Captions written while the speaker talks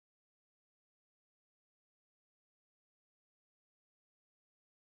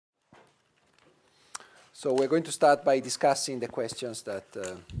So we're going to start by discussing the questions that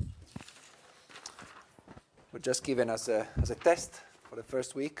were just given as a test for the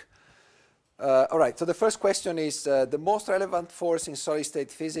first week. All right, so the first question is, the most relevant force in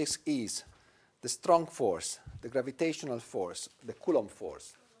solid-state physics is the strong force, the gravitational force, the Coulomb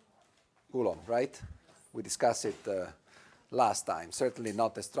force. Coulomb, right? We discussed it last time. Certainly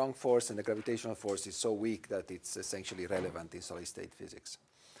not the strong force, and the gravitational force is so weak that it's essentially irrelevant in solid-state physics.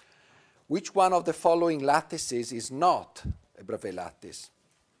 Which one of the following lattices is not a Bravais lattice?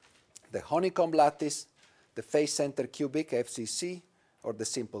 The honeycomb lattice, the face-center cubic, FCC, or the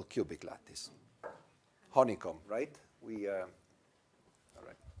simple cubic lattice? Honeycomb, right? All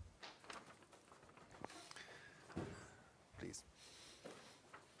right. Please.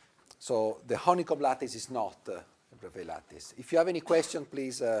 So the honeycomb lattice is not a Bravais lattice. If you have any question,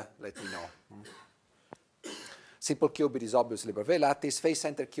 please let me know. Simple cubic is obviously a Bravais lattice.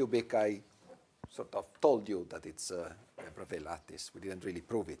 Face-center cubic, I sort of told you that it's a Bravais lattice. We didn't really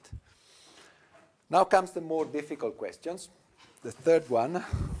prove it. Now comes the more difficult questions. The third one.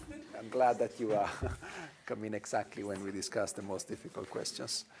 I'm glad that you come in exactly when we discuss the most difficult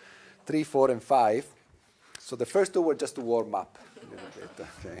questions. 3, 4, and 5. So the first two were just to warm up a little bit.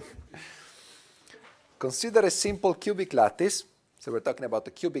 Okay. Consider a simple cubic lattice. So we're talking about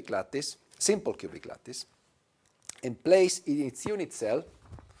the cubic lattice, simple cubic lattice, and place in its unit cell.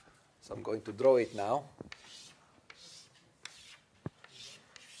 So I'm going to draw it now.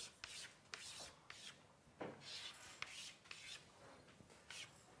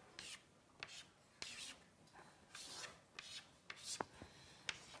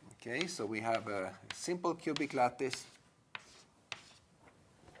 Okay, so we have a simple cubic lattice.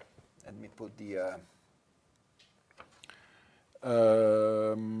 Let me put the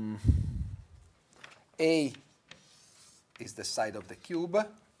A is the side of the cube,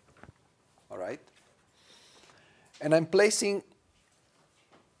 all right? And I'm placing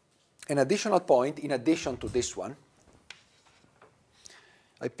an additional point in addition to this one.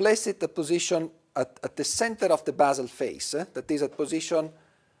 I place it at position at the center of the basal face, that is at position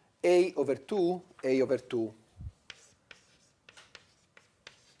A over 2,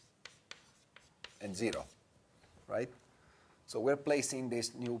 and 0, right? So we're placing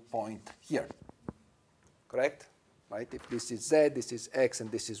this new point here, correct? Right? If this is Z, this is X, and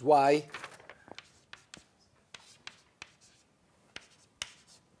this is Y.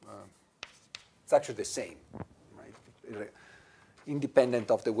 It's actually the same, right? Independent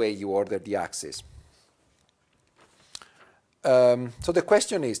of the way you order the axis. So the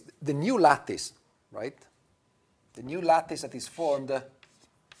question is, the new lattice, right? The new lattice that is formed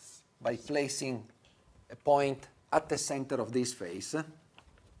by placing a point at the center of this face,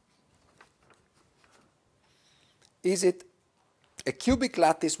 is it a cubic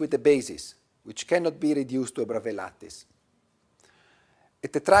lattice with a basis, which cannot be reduced to a Bravais lattice, a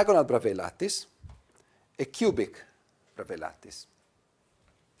tetragonal Bravais lattice, a cubic Bravais lattice?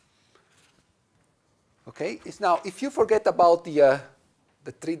 Okay, now if you forget about the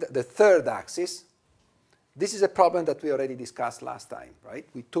third axis, this is a problem that we already discussed last time, right?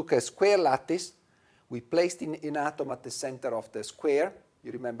 We took a square lattice, we placed an atom at the center of the square,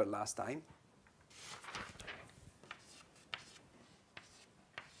 you remember last time.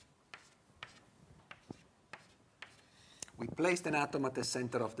 We placed an atom at the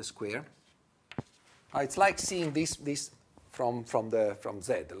center of the square. It's like seeing this from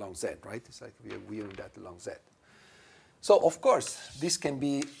Z, along Z, right? It's like we are viewing that along Z. So, of course, this can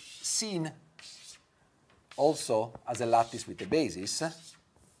be seen also as a lattice with a basis,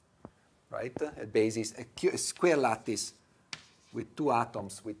 right? A basis, a square lattice with two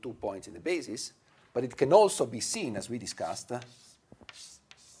atoms with 2 points in the basis, but it can also be seen, as we discussed,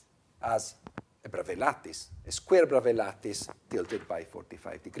 as a Bravais lattice, a square Bravais lattice tilted by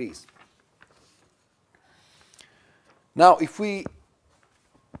 45 degrees. Now, if we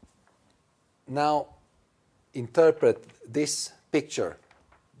now interpret this picture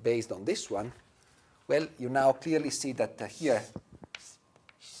based on this one, well, you now clearly see that here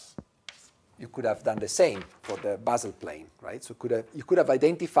you could have done the same for the basal plane, right? So you could have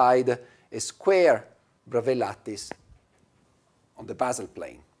identified a square Bravais lattice on the basal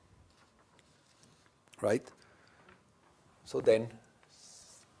plane, right? So then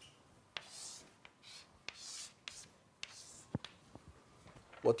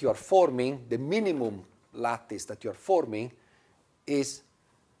what you are forming, the minimum lattice that you are forming, is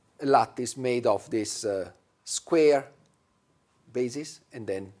a lattice made of this square basis and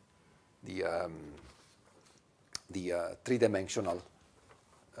then the three-dimensional,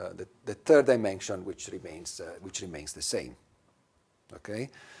 the third dimension, which remains the same. Okay,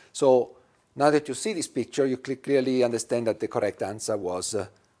 so Now that you see this picture, you clearly understand that the correct answer was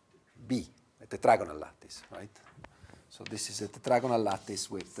B, a tetragonal lattice, right? So this is a tetragonal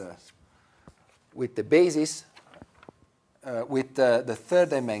lattice with the basis, with the third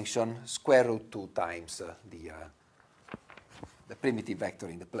dimension square root 2 times the primitive vector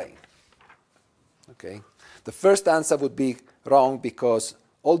in the plane. Okay? The first answer would be wrong because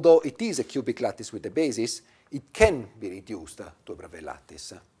although it is a cubic lattice with the basis, it can be reduced to a Bravais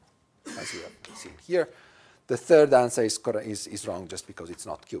lattice, as you have seen here. The third answer is wrong just because it's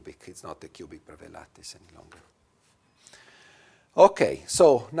not cubic. It's not a cubic Bravais lattice any longer. Okay,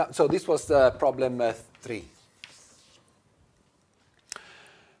 so this was problem 3.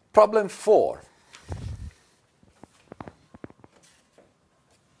 Problem 4.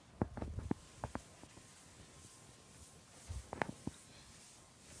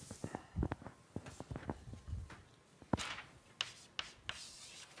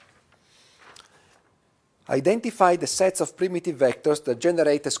 Identify the sets of primitive vectors that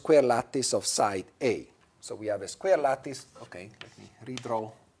generate a square lattice of side A. So we have a square lattice. Okay, let me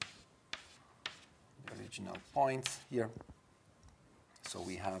redraw the original points here. So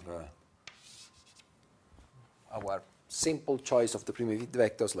we have our simple choice of the primitive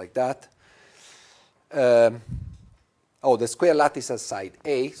vectors like that. The square lattice has side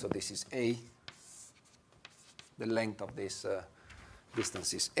A, so this is A. The length of this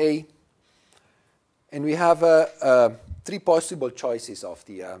distance is A. And we have 3 possible choices of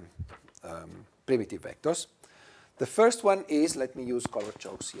the primitive vectors. The first one is, let me use color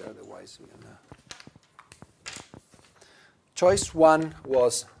chokes here, otherwise we're going to... Choice 1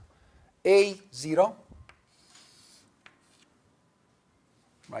 was A0,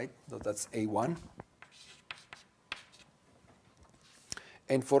 right? So that's A1.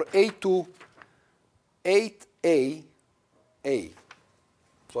 And for A2, 8A, A.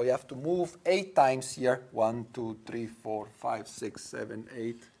 So you have to move 8 times here. 1, 2, 3, 4, 5, 6, 7,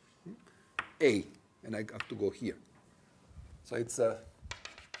 8. A. And I have to go here. So it's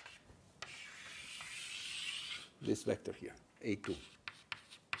this vector here, A2.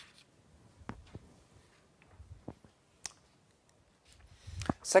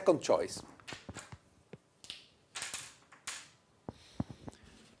 Second choice.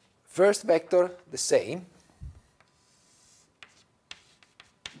 First vector, the same.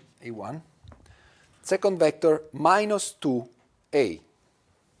 A1. Second vector, minus 2A.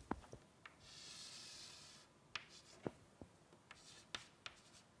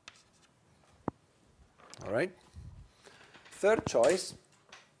 All right. Third choice.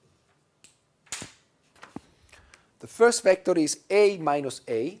 The first vector is A minus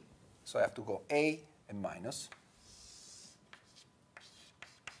A. So I have to go A and minus.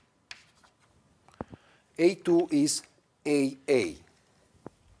 A2 is AA.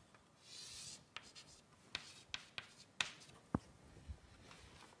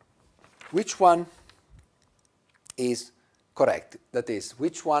 Which one is correct? That is,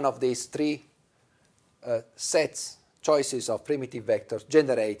 which one of these 3 choices of primitive vectors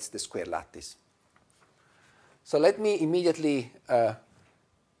generates the square lattice? So let me immediately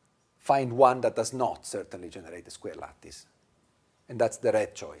find one that does not certainly generate the square lattice. And that's the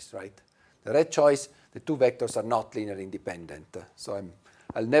red choice, right? The red choice, the 2 vectors are not linearly independent. So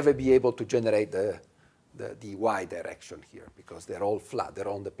I'll never be able to generate the y direction here because they're all flat, they're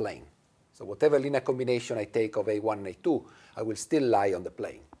on the plane. So whatever linear combination I take of A1 and A2, I will still lie on the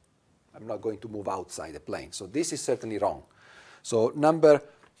plane. I'm not going to move outside the plane. So this is certainly wrong. So number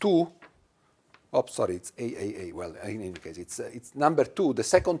 2, it's AAA. Well, in any case, it's number 2. The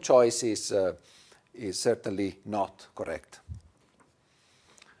second choice is certainly not correct.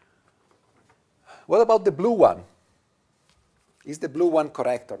 What about the blue one? Is the blue one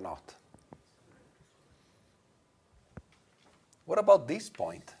correct or not? What about this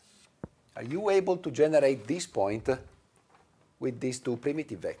point? Are you able to generate this point with these 2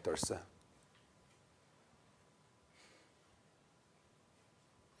 primitive vectors?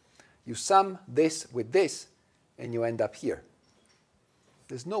 You sum this with this, and you end up here.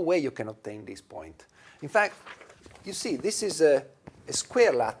 There's no way you can obtain this point. In fact, you see, this is a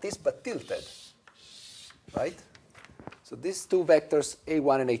square lattice, but tilted, right? So these 2 vectors,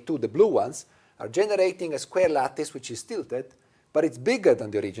 A1 and A2, the blue ones, are generating a square lattice which is tilted, but it's bigger than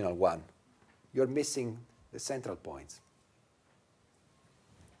the original one. You're missing the central points.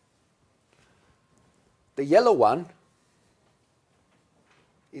 The yellow one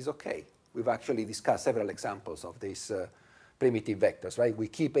is okay. We've actually discussed several examples of these primitive vectors, right? We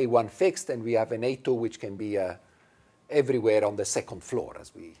keep A1 fixed, and we have an A2 which can be everywhere on the second floor,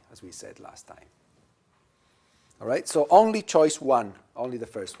 as we said last time. All right, so only choice 1, only the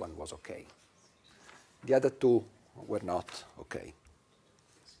first one was okay. The other two were not. Okay.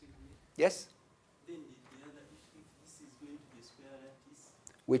 Yes? Then the other, if this is going to be a square lattice,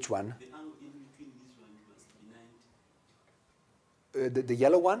 Which one? the angle in between this one must be 90. The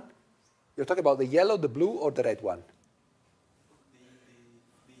yellow one? You're talking about the yellow, the blue, or the red one?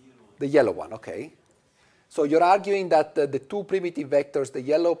 The yellow one. The yellow one, okay. So you're arguing that the two primitive vectors, the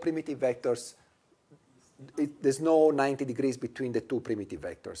yellow primitive vectors, there's no 90 degrees between the two primitive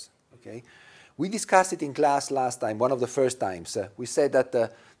vectors, okay? We discussed it in class last time, one of the first times. We said that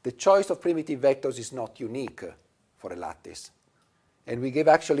the choice of primitive vectors is not unique for a lattice. And we gave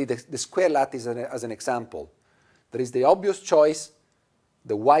actually the square lattice as an example. There is the obvious choice,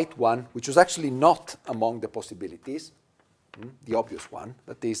 the white one, which was actually not among the possibilities, the obvious one,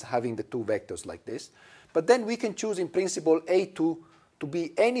 that is having the two vectors like this. But then we can choose in principle A2 to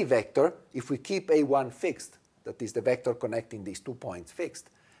be any vector if we keep A1 fixed, that is the vector connecting these 2 points fixed.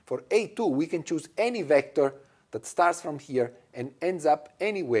 For A2, we can choose any vector that starts from here and ends up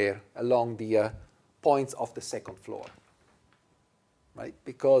anywhere along the points of the second floor, right?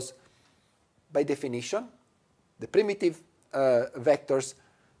 Because by definition, the primitive vectors,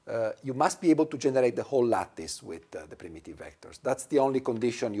 you must be able to generate the whole lattice with the primitive vectors. That's the only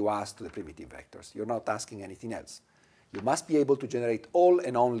condition you ask to the primitive vectors. You're not asking anything else. You must be able to generate all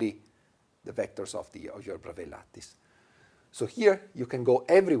and only the vectors of your Bravais lattice. So here you can go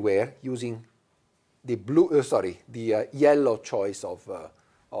everywhere using the yellow choice of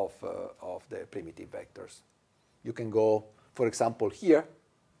the primitive vectors. You can go, for example, here.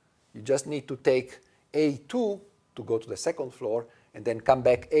 You just need to take A2 to go to the second floor, and then come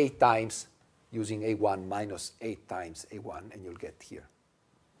back 8 times using A1 minus 8 times A1, and you'll get here.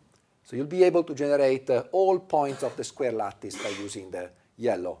 So you'll be able to generate all points of the square lattice by using the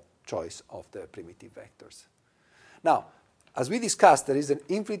yellow choice of the primitive vectors. Now, as we discussed, there is an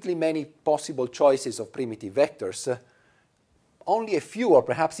infinitely many possible choices of primitive vectors. Only a few, or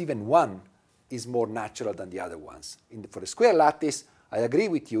perhaps even one, is more natural than the other ones. For the square lattice, I agree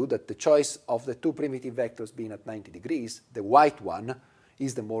with you that the choice of the two primitive vectors being at 90 degrees, the white one,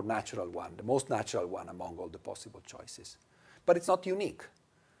 is the more natural one, the most natural one among all the possible choices. But it's not unique.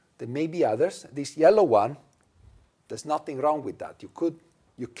 There may be others. This yellow one, there's nothing wrong with that.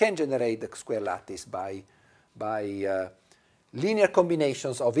 You can generate the square lattice by linear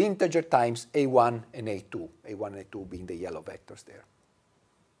combinations of integer times A1 and A2, A1 and A2 being the yellow vectors there.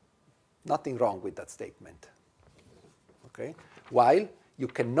 Nothing wrong with that statement. Okay? While you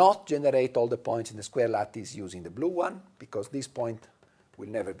cannot generate all the points in the square lattice using the blue one, because this point will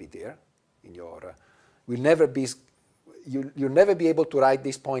never be there in your, you'll never be able to write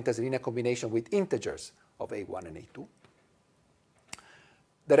this point as a linear combination with integers of A1 and A2.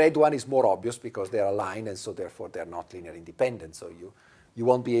 The red one is more obvious because they're aligned, and so therefore they're not linear independent. So you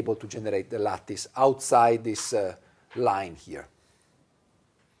won't be able to generate the lattice outside this line here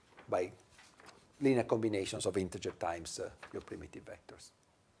by linear combinations of integer times your primitive vectors.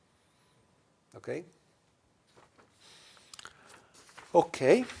 Okay?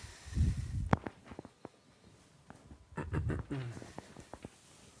 Okay.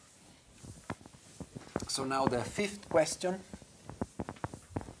 So now the fifth question.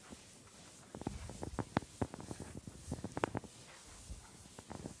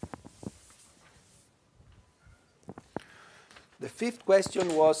 The fifth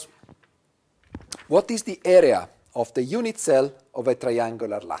question was, what is the area of the unit cell of a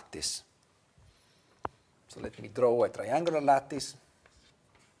triangular lattice? So let me draw a triangular lattice.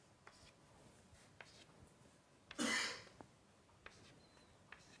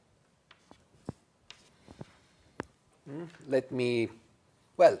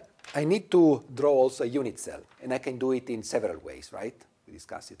 I need to draw also a unit cell, and I can do it in several ways, right? We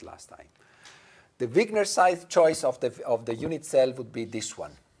discussed it last time. The Wigner size choice of the unit cell would be this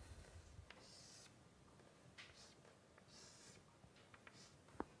one.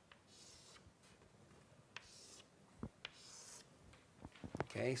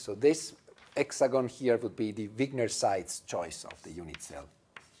 Okay, so this hexagon here would be the Wigner size choice of the unit cell.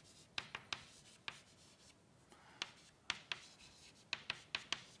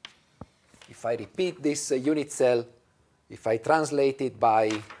 If I repeat this unit cell, if I translate it by,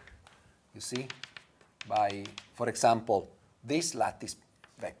 you see, by, for example, this lattice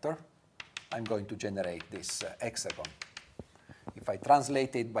vector, I'm going to generate this hexagon. If I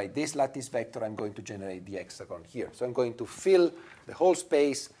translate it by this lattice vector, I'm going to generate the hexagon here. So I'm going to fill the whole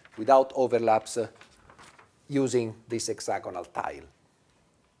space without overlaps using this hexagonal tile.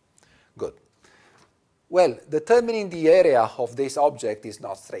 Good. Well, determining the area of this object is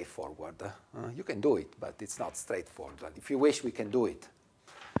not straightforward. You can do it, but it's not straightforward. If you wish, we can do it.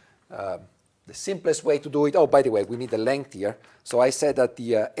 The simplest way to do it, oh, by the way, we need the length here. So I said that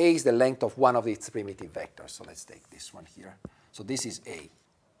the A is the length of one of its primitive vectors. So let's take this one here. So this is A.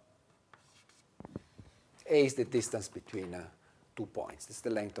 A is the distance between 2 points. This is the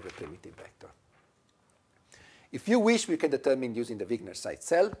length of a primitive vector. If you wish, we can determine using the Wigner-Seitz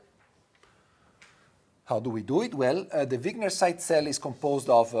cell. How do we do it? Well, the Wigner-Seitz cell is composed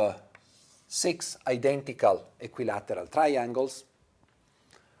of 6 identical equilateral triangles,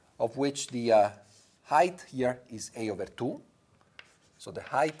 of which the height here is A over 2. So the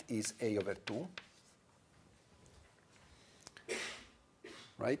height is A over 2,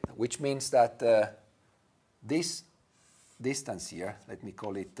 right? Which means that this distance here, let me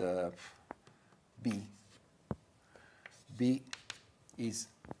call it B. B is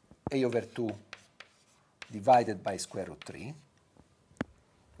A over 2 divided by square root 3,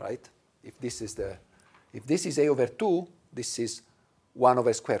 right? If this is A over 2, this is 1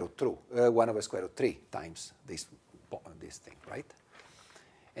 over square root 3 times this thing, right?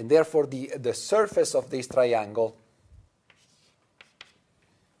 And therefore, the surface of this triangle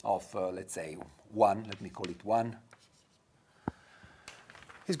of, let's say, 1, let me call it 1,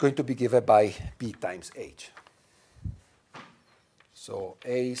 is going to be given by B times H. So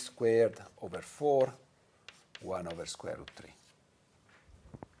A squared over 4, 1 over square root 3.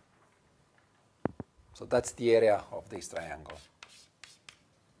 So that's the area of this triangle.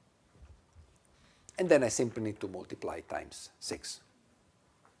 And then I simply need to multiply times 6.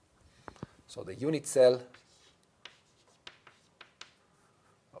 So the unit cell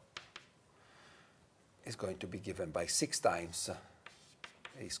is going to be given by 6 times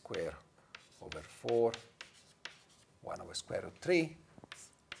A squared over 4, 1 over square root 3,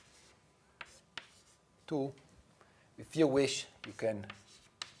 2. If you wish, you can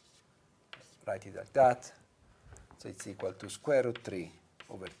write it like that. So it's equal to square root 3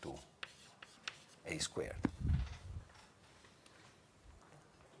 over 2 A squared.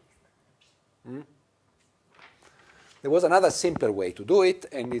 There was another simpler way to do it,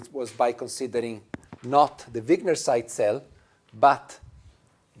 and it was by considering not the Wigner-Seitz cell, but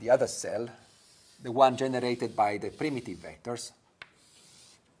the other cell, the one generated by the primitive vectors.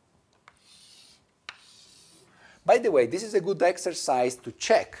 By the way, this is a good exercise to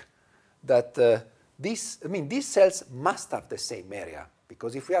check that these cells must have the same area,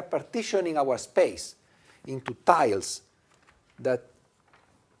 because if we are partitioning our space into tiles that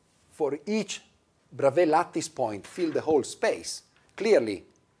for each Bravais lattice point fill the whole space, clearly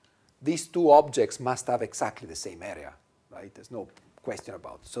these two objects must have exactly the same area, right? There's no question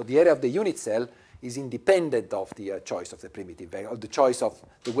about it. So the area of the unit cell is independent of the choice of the primitive vector, of the choice of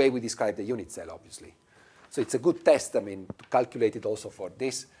the way we describe the unit cell, obviously. So it's a good test, to calculate it also for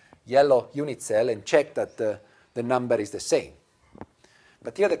this yellow unit cell and check that the number is the same.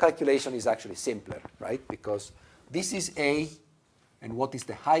 But here the calculation is actually simpler, right? Because this is A, and what is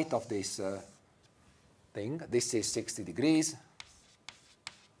the height of this thing? This is 60 degrees,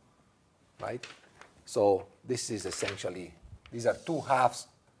 right? So this is essentially, these are two halves,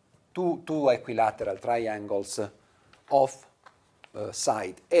 two equilateral triangles of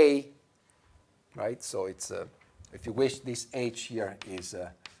side A, right? So it's, if you wish, this H here is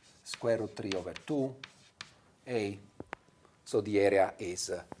square root 3 over 2 A. So the area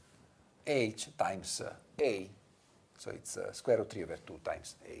is H times A. So it's square root 3 over 2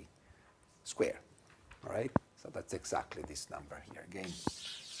 times A squared, all right? So that's exactly this number here again.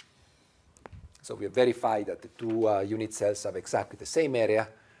 So we have verified that the two unit cells have exactly the same area,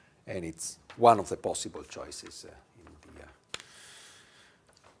 and it's one of the possible choices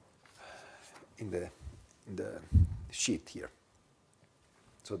in the sheet here.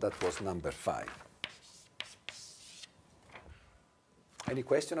 So that was number 5. Any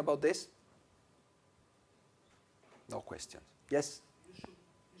question about this? No question. Yes? You should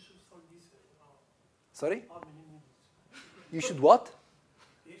solve this now. Sorry? How many minutes? You should what?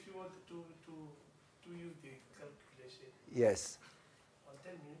 If you wanted to use the calculation Yes. on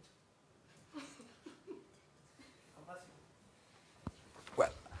 10 minutes, I'm asking.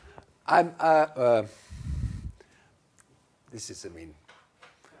 Well, I'm, this is,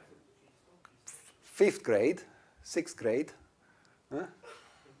 5th grade, 6th grade,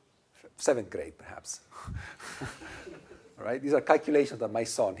 7th grade perhaps. All right, these are calculations that my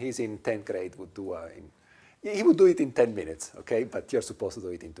son, he's in 10th grade, would do. He would do it in 10 minutes, okay? But you're supposed to do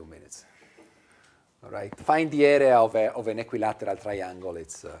it in 2 minutes. All right, find the area of an equilateral triangle.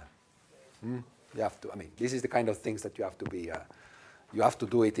 It's you have to. This is the kind of things that you have to be. You have to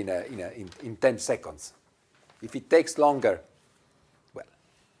do it in 10 seconds. If it takes longer, well,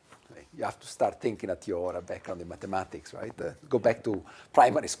 you have to start thinking at your background in mathematics, right? Go back to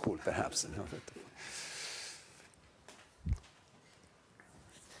primary school, perhaps. You know.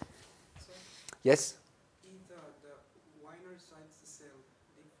 Yes? Is the Wiener-Seitz cell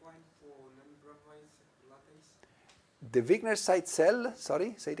defined for non-Bravais lattice? The Wigner-Seitz cell,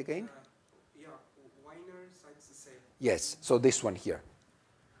 sorry, say it again. Yeah, Wiener-Seitz cell. Yes, so this one here.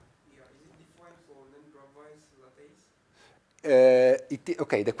 Yeah, is it defined for non-Bravais lattice?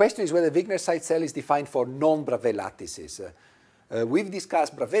 Okay, the question is whether Wigner-Seitz cell is defined for non-Bravais lattices. We've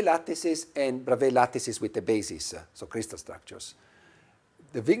discussed Bravais lattices and Bravais lattices with the basis, so crystal structures.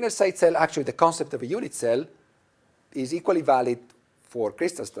 The Wigner-Seitz cell, actually the concept of a unit cell, is equally valid for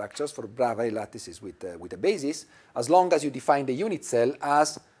crystal structures, for Bravais lattices with a basis, as long as you define the unit cell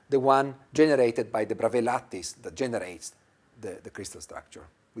as the one generated by the Bravais lattice that generates the crystal structure.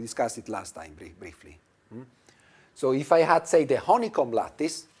 We discussed it last time briefly. So if I had, say, the honeycomb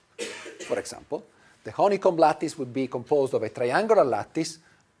lattice, for example, the honeycomb lattice would be composed of a triangular lattice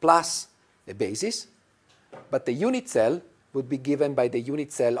plus a basis, but the unit cell would be given by the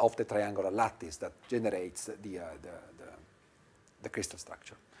unit cell of the triangular lattice that generates the crystal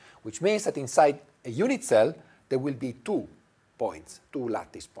structure, which means that inside a unit cell there will be 2 points, 2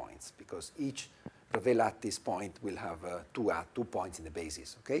 lattice points, because each Bravais lattice point will have 2 points in the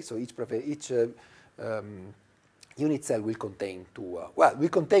basis. Okay, so each unit cell will contain will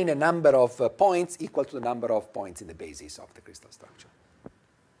contain a number of points equal to the number of points in the basis of the crystal structure.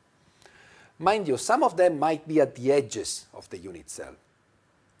 Mind you, some of them might be at the edges of the unit cell.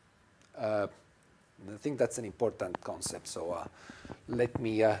 I think that's an important concept. So let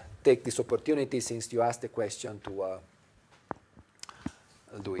me take this opportunity, since you asked the question, to I'll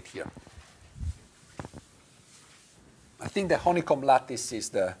do it here. I think the honeycomb lattice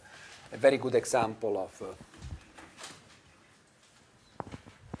is a very good example of.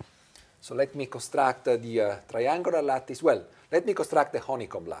 So let me construct the triangular lattice. Well, let me construct the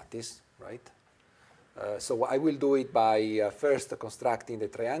honeycomb lattice, right? So I will do it by first constructing the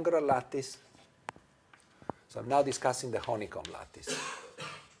triangular lattice. So I'm now discussing the honeycomb lattice.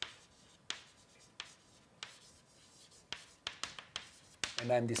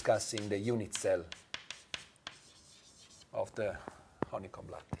 And I'm discussing the unit cell of the honeycomb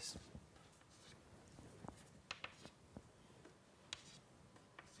lattice.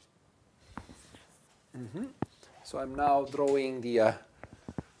 So I'm now drawing the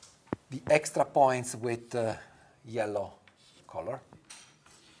extra points with yellow color.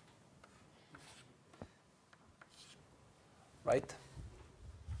 Right?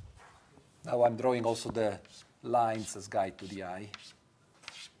 Now I'm drawing also the lines as guide to the eye.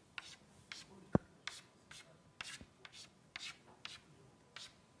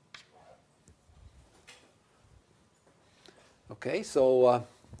 Okay, so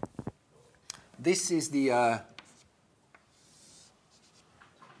this is a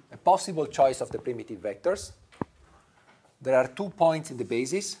possible choice of the primitive vectors. There are 2 points in the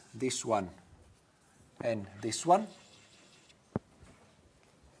basis, this one and this one.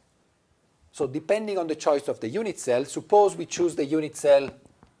 So depending on the choice of the unit cell, suppose we choose the unit cell,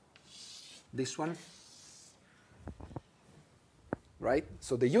 this one, right?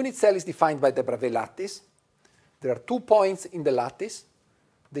 So the unit cell is defined by the Bravais lattice. There are 2 points in the lattice,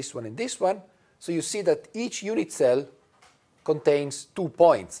 this one and this one. So you see that each unit cell contains 2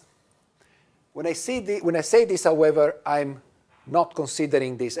 points. When I say this, however, I'm not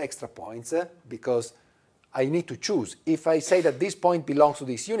considering these extra points because I need to choose. If I say that this point belongs to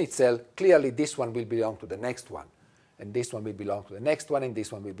this unit cell, clearly this one will belong to the next one, and this one will belong to the next one, and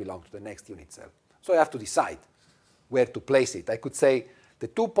this one will belong to the next unit cell. So I have to decide where to place it. I could say the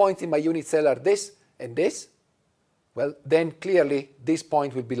 2 points in my unit cell are this and this. Well, then clearly this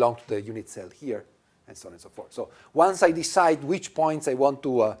point will belong to the unit cell here, and so on and so forth. So once I decide which points I want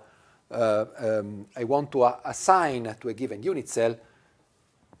to assign to a given unit cell,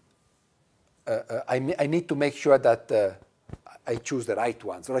 I need to make sure that I choose the right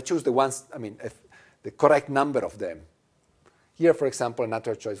ones, or I choose the ones, the correct number of them. Here, for example, a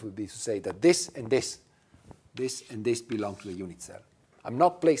natural choice would be to say that this and this and this belong to the unit cell. I'm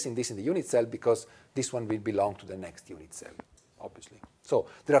not placing this in the unit cell because this one will belong to the next unit cell, obviously. So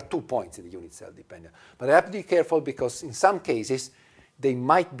there are 2 points in the unit cell depending. But I have to be careful because in some cases they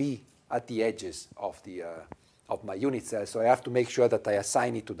might be at the edges of my unit cell, so I have to make sure that I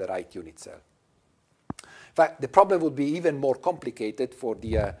assign it to the right unit cell. In fact, the problem would be even more complicated for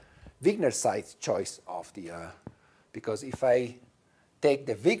the Wigner-Seitz choice of because if I take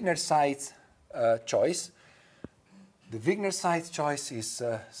the Wigner-Seitz choice, the Wigner-Seitz choice is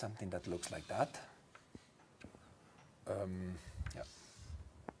something that looks like that. Yeah.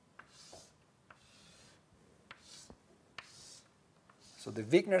 So the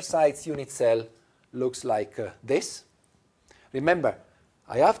Wigner-Seitz unit cell looks like this. Remember,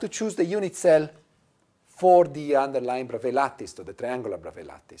 I have to choose the unit cell for the underlying Bravais lattice, so the triangular Bravais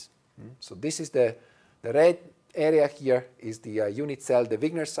lattice. So this is the red area here is the unit cell, the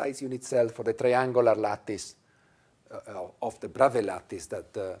Wigner-Seitz unit cell for the triangular lattice of the Bravais lattice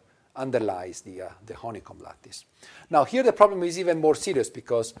that underlies the honeycomb lattice. Now here the problem is even more serious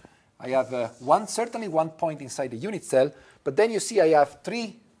because I have certainly one point inside the unit cell, but then you see I have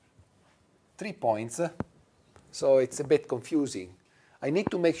three points, so it's a bit confusing. I need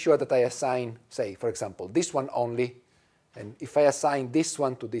to make sure that I assign, say, for example, this one only, and if I assign this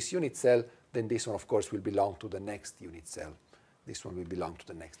one to this unit cell, then this one, of course, will belong to the next unit cell. This one will belong to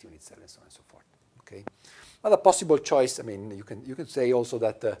the next unit cell, and so on and so forth. Okay. Another possible choice, I mean, you can say also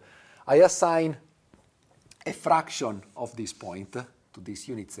that I assign a fraction of this point to this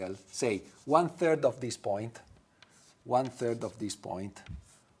unit cell, say 1/3 of this point, 1/3 of this point,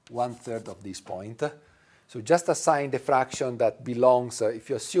 1/3 of this point. So just assign the fraction that belongs, if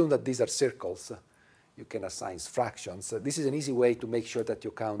you assume that these are circles, you can assign fractions. This is an easy way to make sure that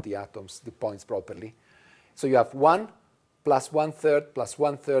you count the atoms, the points properly. So you have 1 plus 1/3 plus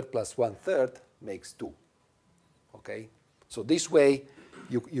 1/3 plus 1/3 makes 2. Okay? So this way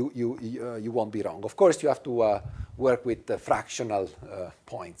you won't be wrong. Of course, you have to work with the fractional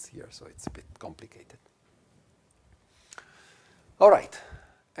points here, so it's a bit complicated. All right.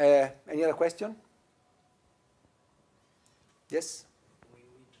 Any other question? Yes? When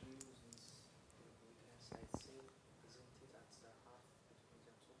we drew this Wigner-Seitz cell, isn't it at the half between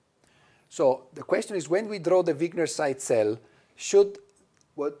the two? So the question is, when we draw the Wigner-Seitz cell, should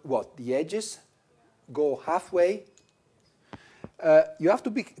the edges go halfway? You have to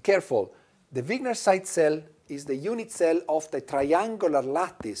be careful. The Wigner-Seitz cell is the unit cell of the triangular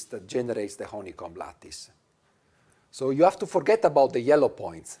lattice that generates the honeycomb lattice. So you have to forget about the yellow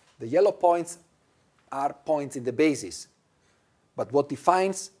points. The yellow points are points in the basis. But what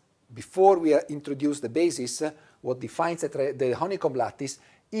defines, before we introduce the basis, what defines the honeycomb lattice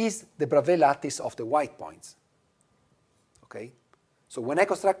is the Bravais lattice of the white points. Okay? So when I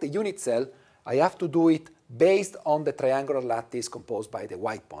construct a unit cell, I have to do it based on the triangular lattice composed by the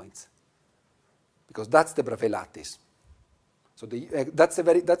white points, because that's the Bravais lattice. So that's a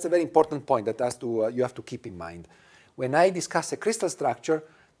very important point that you have to keep in mind. When I discuss a crystal structure,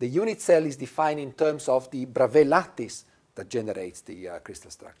 the unit cell is defined in terms of the Bravais lattice that generates the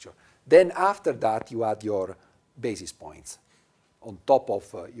crystal structure. Then after that, you add your basis points on top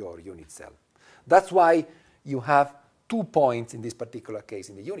of your unit cell. That's why you have 2 points in this particular case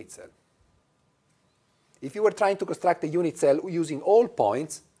in the unit cell. If you were trying to construct a unit cell using all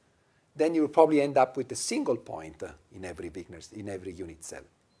points, then you will probably end up with a single point in every unit cell,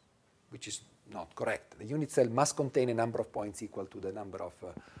 which is not correct. The unit cell must contain a number of points equal to the number of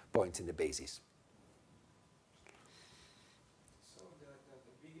points in the basis. So the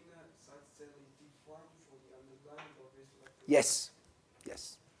Wigner-Seitz cell is defined for the underlying Bravais lattice? Yes.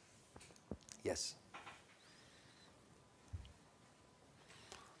 Yes. Yes.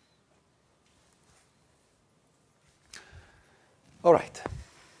 All right.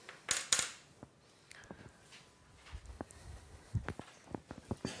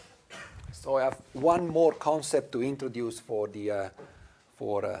 So I have one more concept to introduce for the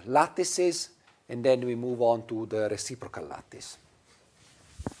lattices, and then we move on to the reciprocal lattice.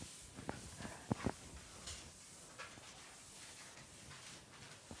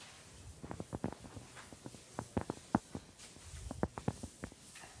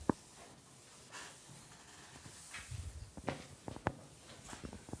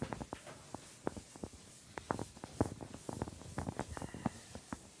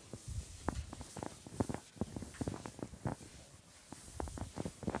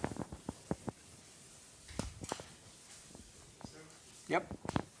 Yep.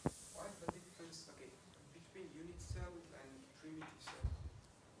 What is the difference, between unit cell and primitive cell?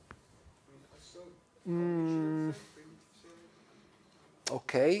 I mean, I saw conventional cell, primitive cell.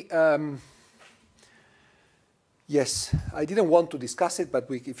 Okay. Yes, I didn't want to discuss it, but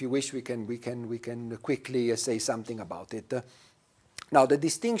if you wish, we can quickly say something about it. Now, the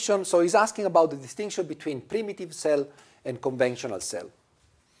distinction. So he's asking about the distinction between primitive cell and conventional cell.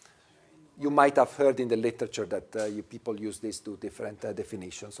 You might have heard in the literature that people use these two different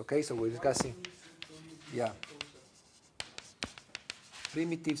definitions. Okay, so we're discussing,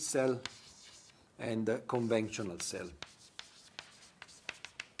 primitive cell and conventional cell.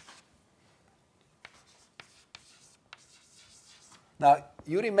 Now,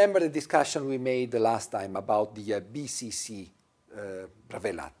 you remember the discussion we made the last time about the BCC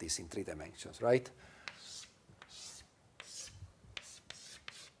Bravais lattice in 3 dimensions, right?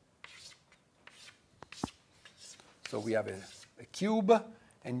 So we have a cube,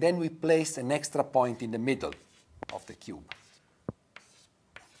 and then we place an extra point in the middle of the cube.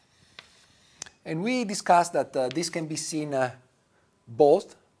 And we discussed that this can be seen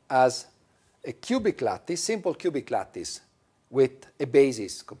both as a cubic lattice, simple cubic lattice with a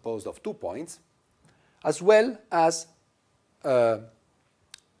basis composed of 2 points, as well as a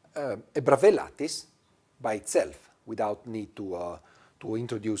Bravais lattice by itself without need to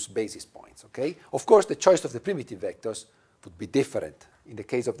introduce basis points. Okay? Of course, the choice of the primitive vectors would be different. In the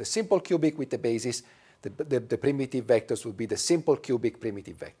case of the simple cubic with the basis, the primitive vectors would be the simple cubic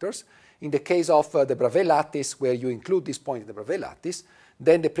primitive vectors. In the case of the Bravais lattice, where you include this point in the Bravais lattice,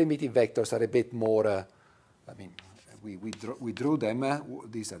 then the primitive vectors are a bit more, I mean, we drew them.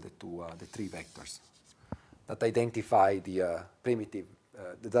 These are the three vectors that identify the primitive,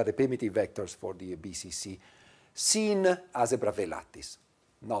 that are the primitive vectors for the BCC, seen as a Bravais lattice,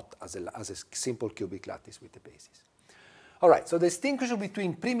 not as a simple cubic lattice with the basis. All right, so the distinction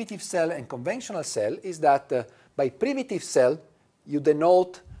between primitive cell and conventional cell is that by primitive cell, you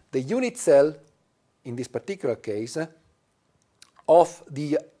denote the unit cell, in this particular case, of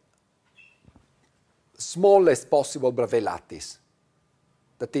the smallest possible Bravais lattice.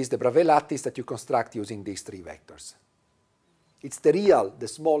 That is the Bravais lattice that you construct using these three vectors. It's the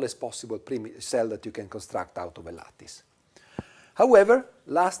smallest possible cell that you can construct out of a lattice. However,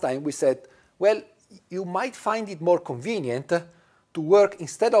 last time we said, well, you might find it more convenient to work,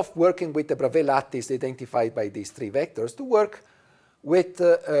 instead of working with the Bravais lattice identified by these three vectors, to work with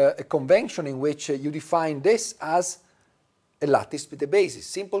a convention in which you define this as a lattice with a basis,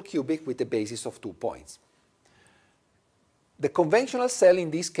 simple cubic with a basis of 2 points. The conventional cell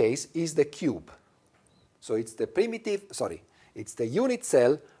in this case is the cube. So it's the it's the unit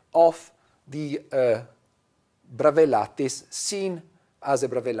cell of the Bravais lattice seen as a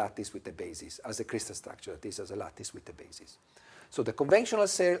Bravais lattice with a basis, as a crystal structure, that is as a lattice with a basis. So the conventional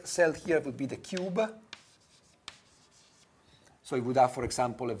cell here would be the cube. So it would have, for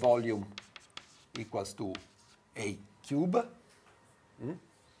example, a volume equals to A cube.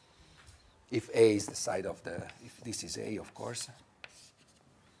 If A is the side of if this is A, of course.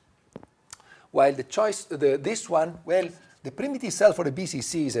 While the choice, this one, well, the primitive cell for the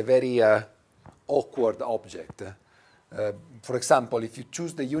BCC is a very awkward object. For example, if you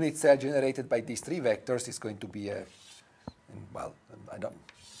choose the unit cell generated by these three vectors, it's going to be it's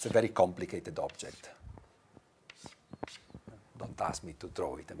a very complicated object. Don't ask me to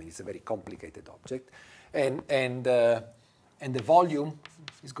draw it. I mean, it's a very complicated object. And the volume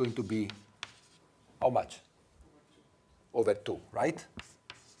is going to be how much? Over 2, right?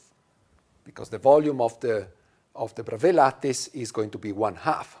 Because the volume of the Bravais lattice is going to be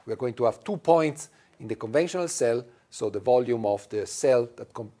 1/2. We're going to have 2 points in the conventional cell, so the volume of the cell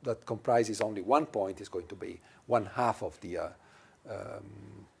that comprises only 1 point is going to be 1/2 of the,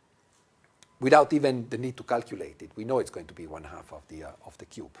 without even the need to calculate it. We know it's going to be 1/2 of the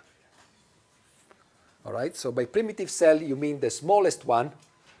cube. All right, so by primitive cell, you mean the smallest one,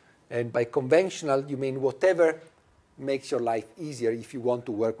 and by conventional, you mean whatever makes your life easier if you want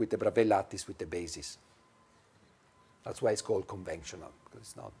to work with the Bravais lattice with the basis. That's why it's called conventional, because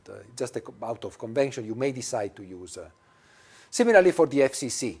it's not just out of convention. You may decide to use. Similarly for the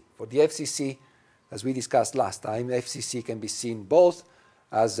FCC. For the FCC, as we discussed last time, FCC can be seen both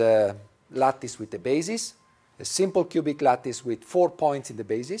as a lattice with a basis, a simple cubic lattice with 4 points in the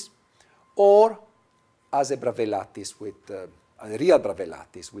basis, or as a Bravais lattice with a real Bravais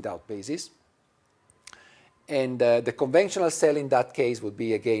lattice without basis. And the conventional cell in that case would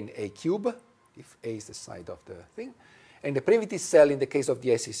be, again, A cube, if A is the side of the thing. And the primitive cell in the case of the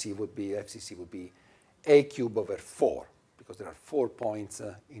FCC would be A cube over 4, because there are 4 points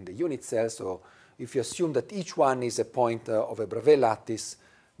in the unit cell. So if you assume that each one is a point of a Bravais lattice,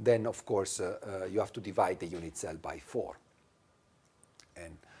 then, of course, you have to divide the unit cell by 4.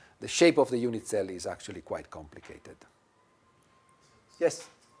 And the shape of the unit cell is actually quite complicated. Yes?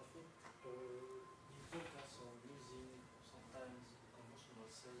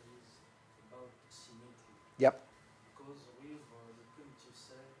 Yep. Because with the primitive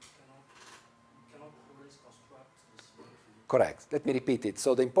cell, you cannot always construct the symmetry. Correct. Let me repeat it.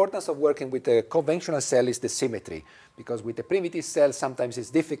 So the importance of working with a conventional cell is the symmetry, because with a primitive cell, sometimes it's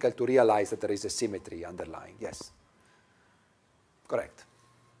difficult to realize that there is a symmetry underlying. Yes. Correct.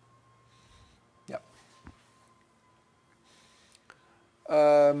 Yep.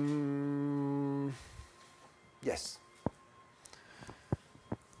 Yes.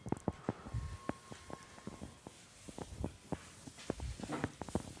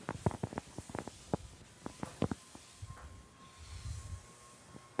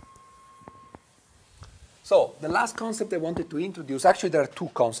 So the last concept I wanted to introduce, actually there are two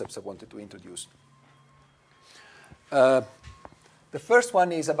concepts I wanted to introduce. The first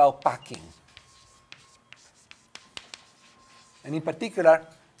one is about packing. And in particular,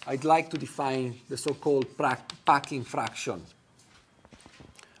 I'd like to define the so-called packing fraction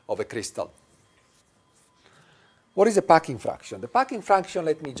of a crystal. What is a packing fraction? The packing fraction,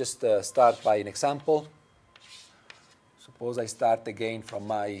 let me just start by an example. Suppose I start again from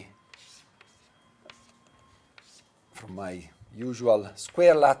my usual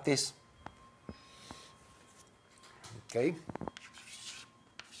square lattice. Okay.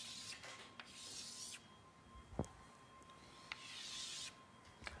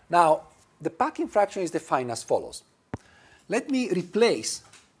 Now, the packing fraction is defined as follows. Let me replace,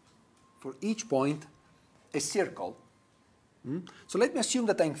 for each point, a circle. So let me assume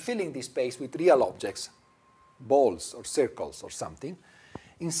that I'm filling this space with real objects, balls or circles or something,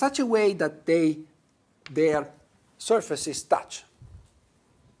 in such a way that their surfaces touch.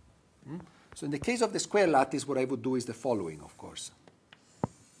 So in the case of the square lattice, what I would do is the following, of course.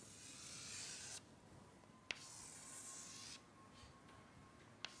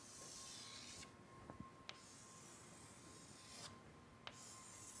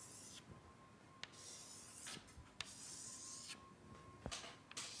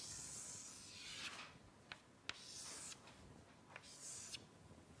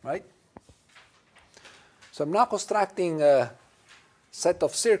 Right? So I'm now constructing a set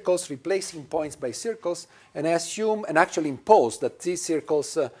of circles, replacing points by circles, and I assume and actually impose that these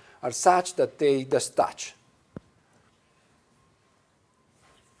circles are such that they just touch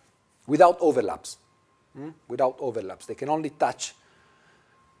without overlaps. Without overlaps. They can only touch,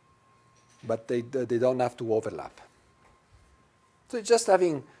 but they don't have to overlap. So it's just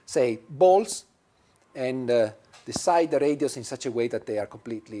having, say, balls and decide the radius in such a way that they are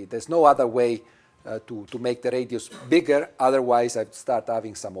completely, there's no other way to make the radius bigger, otherwise I'd start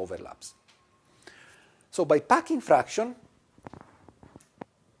having some overlaps. So by packing fraction,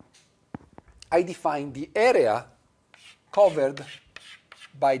 I define the area covered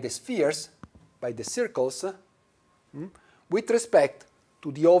by the spheres, by the circles, with respect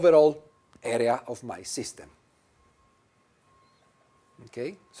to the overall area of my system.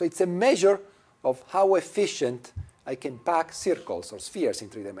 Okay? So it's a measure of how efficient I can pack circles or spheres in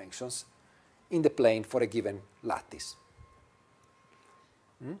 3 dimensions in the plane for a given lattice.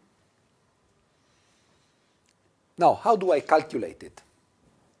 Now, how do I calculate it?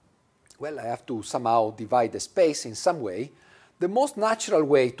 Well, I have to somehow divide the space in some way. The most natural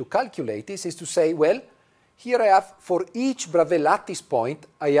way to calculate this is to say, well, here I have, for each Bravais lattice point,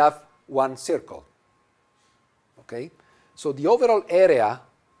 I have one circle. Okay? So the overall area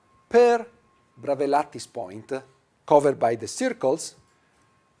per Bravais lattice point covered by the circles,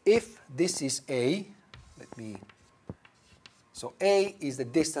 if this is A, so A is the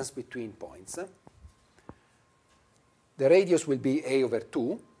distance between points. The radius will be A over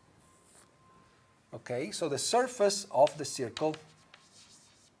 2. Okay, so the surface of the circle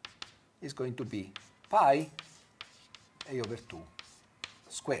is going to be pi A over 2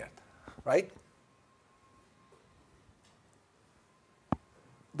 squared, right?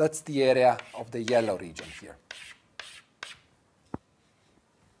 That's the area of the yellow region here.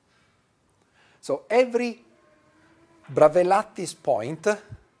 So every Bravais lattice point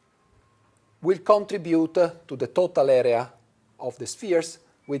will contribute to the total area of the spheres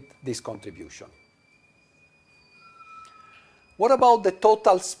with this contribution. What about the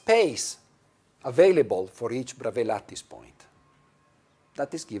total space available for each Bravais lattice point?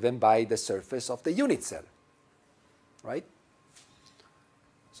 That is given by the surface of the unit cell, right?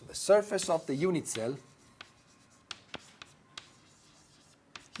 So the surface of the unit cell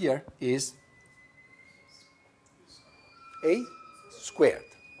here is A squared,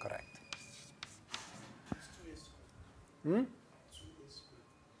 correct.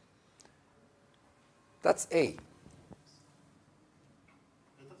 That's A.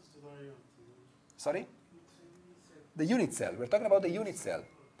 Sorry? The unit cell. We're talking about the unit cell.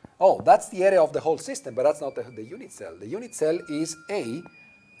 Oh, that's the area of the whole system, but that's not the unit cell. The unit cell is A.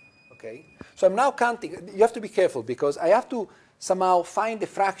 Okay. So I'm now counting. You have to be careful because I have to somehow find a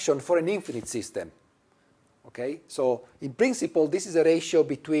fraction for an infinite system. Okay. So in principle, this is a ratio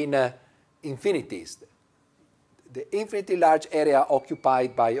between infinities. The infinitely large area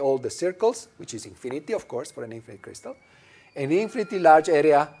occupied by all the circles, which is infinity, of course, for an infinite crystal, and the infinitely large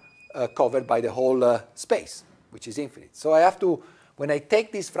area covered by the whole space, which is infinite. So I have to, when I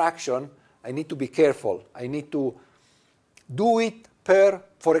take this fraction, I need to be careful. I need to do it per,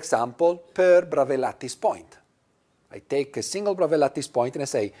 for example, per Bravais lattice point. I take a single Bravais lattice point and I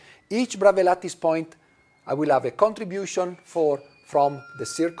say, each Bravais lattice point I will have a contribution from the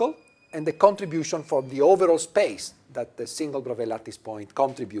circle and the contribution from the overall space that the single Bravais lattice point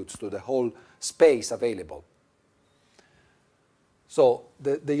contributes to the whole space available. So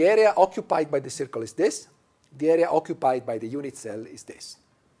the area occupied by the circle is this. The area occupied by the unit cell is this.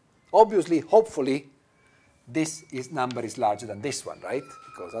 Obviously, hopefully, this number is larger than this one, right?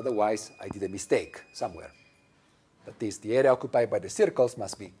 Because otherwise, I did a mistake somewhere. That is, the area occupied by the circles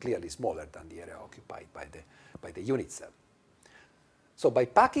must be clearly smaller than the area occupied by the unit cell. So by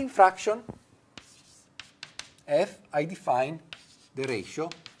packing fraction, F, I define the ratio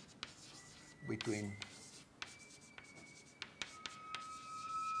between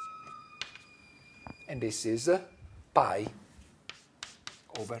and this is pi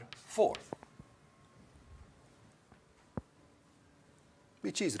over 4,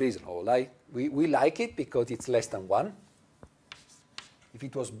 which is reasonable. We like it because it's less than 1. If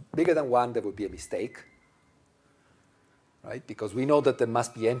it was bigger than 1, there would be a mistake, right? Because we know that there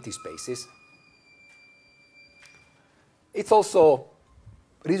must be empty spaces. It's also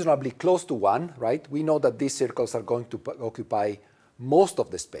reasonably close to 1, right? We know that these circles are going to occupy most of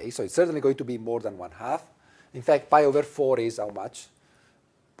the space, so it's certainly going to be more than 1/2. In fact, pi over 4 is how much?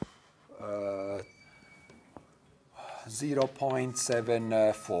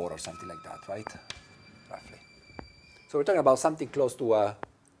 0.74 or something like that, right? Roughly. So we're talking about something close to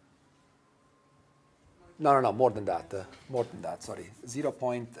no, more than that. Sorry,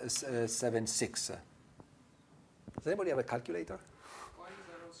 0.76. Does anybody have a calculator? Why is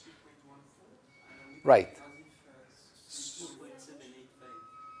that 3.14? Right. As if 0.785.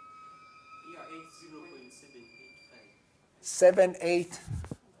 Yeah, 0.785.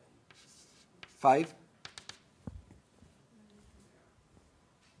 785.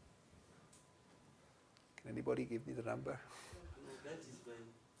 Can anybody give me the number? No, that is fine.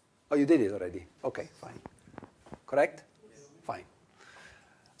 Oh, you did it already. Okay, fine. Correct? Yes. Fine.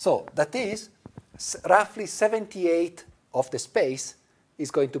 So that is roughly 78 of the space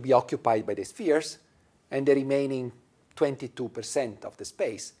is going to be occupied by the spheres, and the remaining 22% of the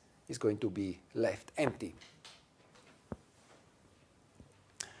space is going to be left empty.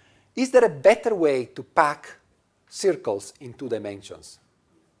 Is there a better way to pack circles in 2 dimensions?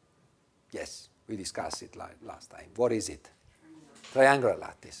 Yes, we discussed it last time. What is it? Triangular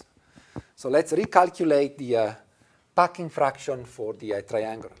lattice. So let's recalculate the packing fraction for the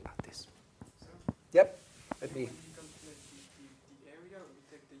triangular lattice. Yep. Let me. when we calculate the area, we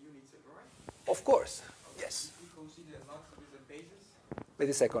take the unit cell, right? Of course. Yes. If we consider lattice with the basis, Wait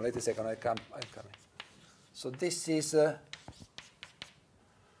a second. I'm coming. So this is.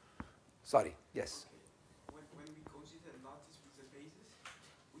 Sorry. Yes. when we consider lattice with the basis,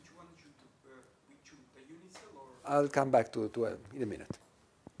 which one should we choose, the unit cell or? I'll come back to in a minute.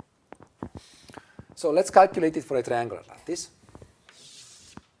 So let's calculate it for a triangular lattice.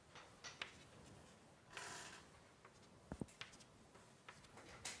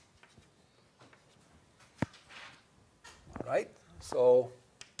 All right. So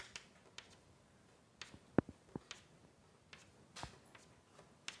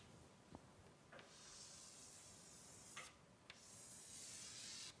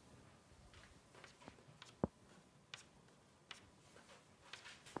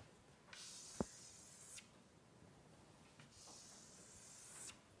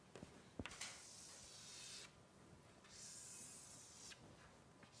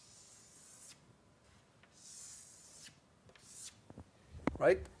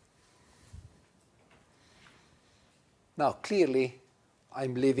right? Now, clearly,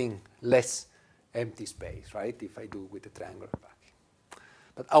 I'm leaving less empty space, right, if I do with the triangular packing.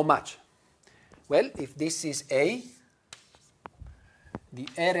 But how much? Well, if this is A, the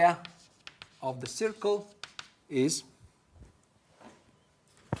area of the circle is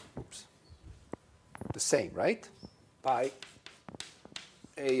the same, right? Pi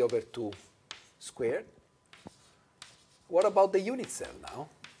A over 2 squared. What about the unit cell now?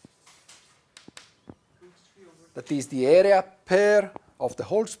 That is the area of the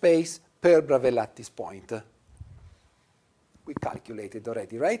whole space per Bravais lattice point. We calculated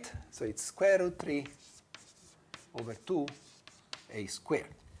already, right? So it's square root 3 over 2 a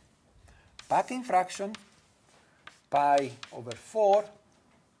squared. Packing fraction, pi over 4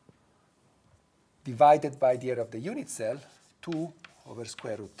 divided by the area of the unit cell, 2 over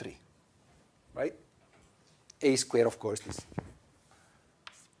square root 3, right? A square, of course, is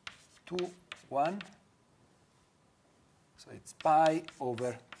 2, 1. So it's pi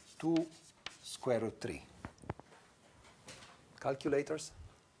over 2 square root 3. Calculators?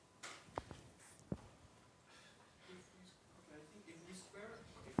 I think if we square,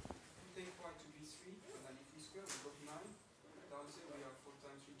 okay, we take y to be 3, and then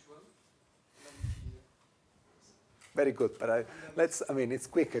Very good, but I mean, it's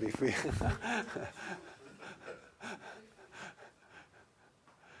quicker if we...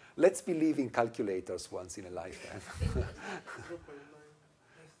 Let's believe in calculators once in a lifetime.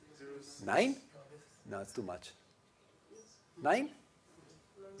 9? No, it's too much. 9?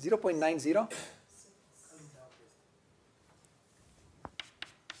 0.90?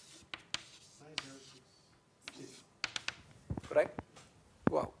 Correct?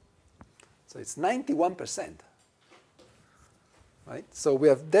 Wow. So it's 91%. Right? So we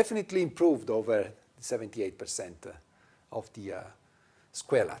have definitely improved over 78% of the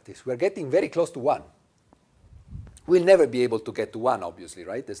square lattice. We're getting very close to 1. We'll never be able to get to 1, obviously,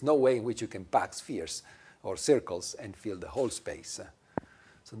 right? There's no way in which you can pack spheres or circles and fill the whole space.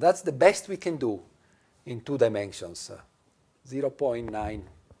 So that's the best we can do in 2 dimensions, 0.9, I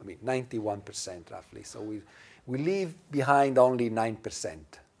mean 91% roughly. So we leave behind only 9%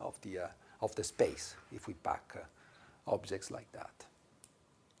 of the space if we pack objects like that.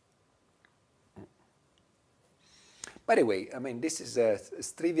 By the way, I mean, this is a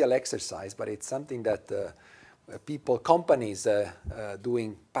trivial exercise, but it's something that companies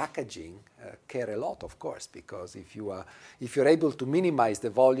doing packaging care a lot, of course, because if you're able to minimize the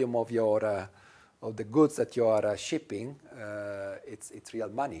volume of the goods that you are shipping, it's real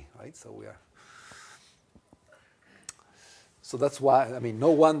money, right? So that's why, I mean,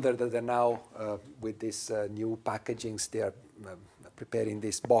 no wonder that they're now with these new packagings, they are preparing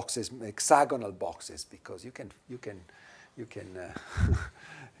these boxes, hexagonal boxes, because you can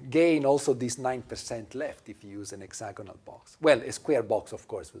gain also this 9% left if you use an hexagonal box. Well, a square box, of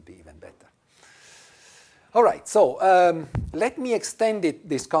course, will be even better. All right, so let me extend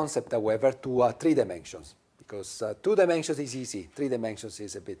this concept, however, to 3 dimensions, because 2 dimensions is easy, 3 dimensions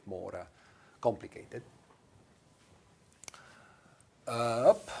is a bit more complicated.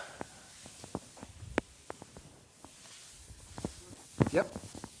 Up. Yep.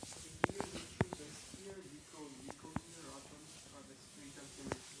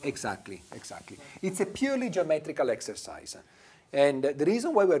 Exactly. It's a purely geometrical exercise. And the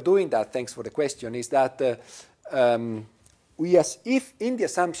reason why we're doing that, thanks for the question, is that if in the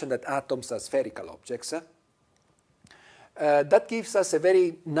assumption that atoms are spherical objects, that gives us a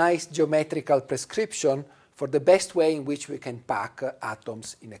very nice geometrical prescription for the best way in which we can pack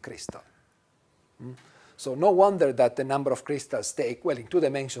atoms in a crystal. So no wonder that the number of crystals take, well, in 2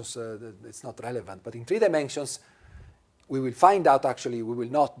 dimensions, it's not relevant, but in 3 dimensions, we will find out, actually, we will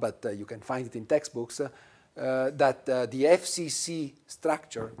not, but you can find it in textbooks, that the FCC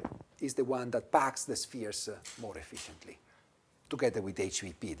structure is the one that packs the spheres more efficiently. Together with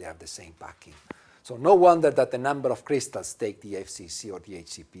HVP, they have the same packing. So no wonder that the number of crystals take the FCC or the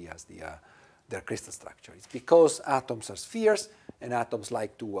HCP as their crystal structure. It's because atoms are spheres, and atoms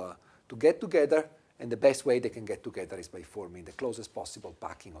like to get together, and the best way they can get together is by forming the closest possible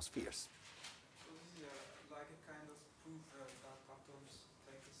packing of spheres.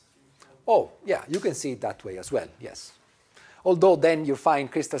 Oh, yeah, you can see it that way as well, yes. Although then you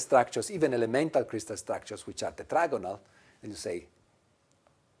find crystal structures, even elemental crystal structures, which are tetragonal, and you say,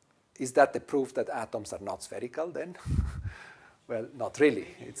 is that the proof that atoms are not spherical then? Well, not really.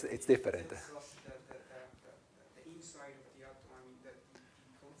 It's different. The inside of the atom, I mean, the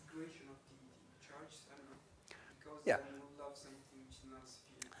configuration of the charges, I don't know, because yeah. then you love something which is not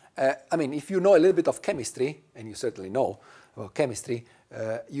spherical. I mean, if you know a little bit of chemistry, and you certainly know chemistry,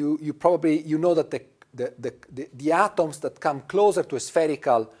 you probably know that the atoms that come closer to a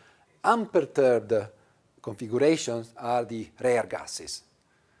spherical unperturbed configurations are the rare gases.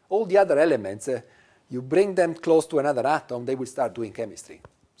 All the other elements, you bring them close to another atom, they will start doing chemistry.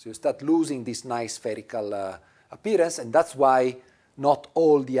 So you start losing this nice spherical appearance, and that's why not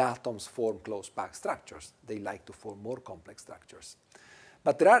all the atoms form close packed structures. They like to form more complex structures.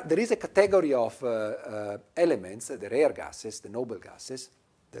 But there is a category of elements, the rare gases, the noble gases,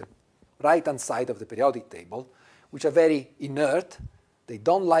 the right-hand side of the periodic table, which are very inert. They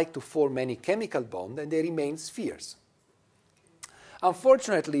don't like to form any chemical bond, and they remain spheres.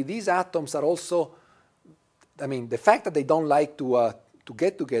 Unfortunately, these atoms are also, I mean, the fact that they don't like to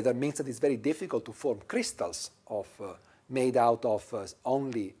get together means that it's very difficult to form crystals made out of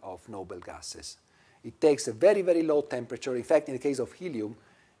only of noble gases. It takes a very, very low temperature. In fact, in the case of helium,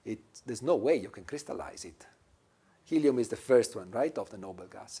 there's no way you can crystallize it. Helium is the first one, right, of the noble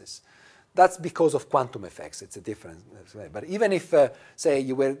gases. That's because of quantum effects. It's a different way. But even if, say,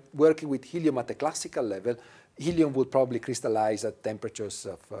 you were working with helium at the classical level, helium would probably crystallize at temperatures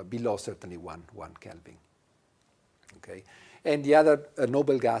of below certainly 1 Kelvin. Okay? And the other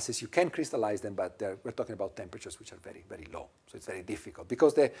noble gases, you can crystallize them, but we're talking about temperatures which are very, very low. So it's very difficult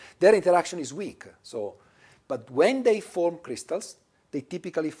because their interaction is weak. So But when they form crystals, they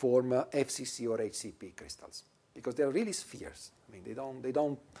typically form FCC or HCP crystals because they're really spheres. I mean,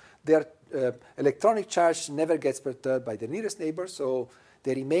 their electronic charge never gets perturbed by the nearest neighbor, so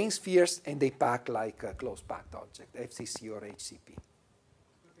they remain spheres and they pack like a close packed object, FCC or HCP.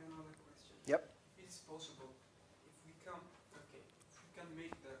 Okay, another question. Yep. If it's possible, if we can,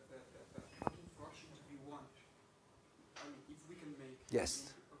 make the packing fraction to be 1. I mean, if we can make.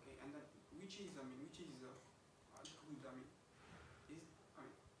 Yes. Okay, and then which is good? I mean, is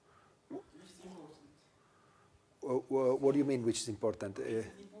which is important? What do you mean, which is important? Is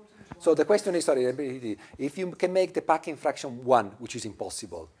it important to So the question is, sorry, if you can make the packing fraction 1, which is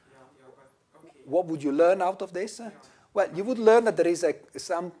impossible, but okay. what would you learn out of this? Yeah. Well, you would learn that there is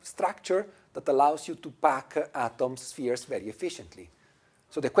some structure that allows you to pack atoms, spheres, very efficiently.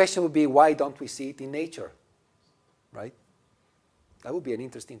 So the question would be, why don't we see it in nature? Right? That would be an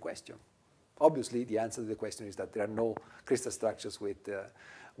interesting question. Obviously, the answer to the question is that there are no crystal structures with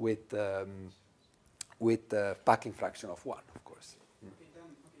packing fraction of 1, of course. Okay, then,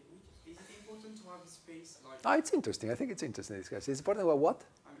 is it important to have a space like? It's interesting. I think it's interesting to discuss. It's important about what?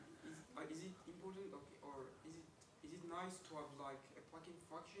 I mean, is it important, okay, or is it nice to have like a packing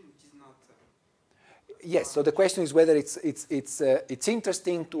fraction which is not? Yes. So the question is whether it's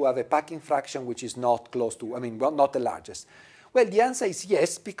interesting to have a packing fraction which is not close to, well, not the largest. Well, the answer is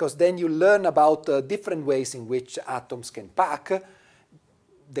yes, because then you learn about different ways in which atoms can pack.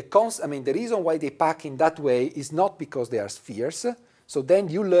 The reason why they pack in that way is not because they are spheres. So then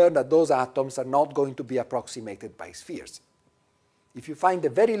you learn that those atoms are not going to be approximated by spheres. If you find a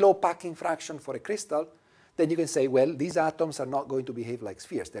very low packing fraction for a crystal, then you can say, well, these atoms are not going to behave like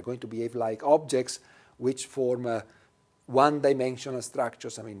spheres. They're going to behave like objects which form one-dimensional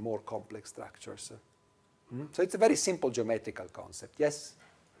structures, more complex structures. So it's a very simple geometrical concept. Yes?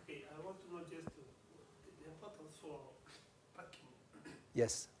 Okay, I want to know just the importance for packing.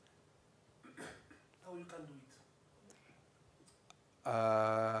 Yes. How you can do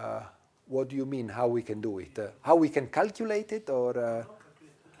it? What do you mean, how we can do it? How we can calculate it, or? Not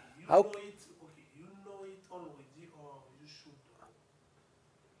calculate. Okay, how? You know it already, or you should.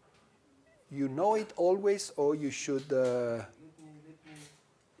 You know it always, or you should. Let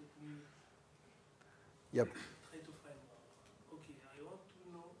me. Yep. Try to find out. Okay, I want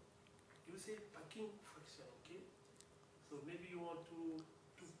to know. You say packing fraction, okay? So maybe you want to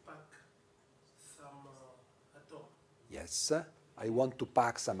pack some atom. Yes. I want to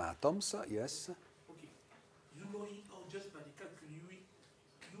pack some atoms. Yes. Okay. You know it, or just by the calculation,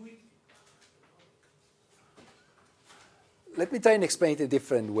 Let me try and explain it a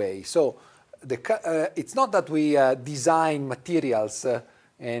different way. So, it's not that we design materials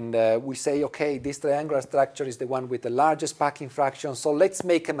and we say, okay, this triangular structure is the one with the largest packing fraction, so let's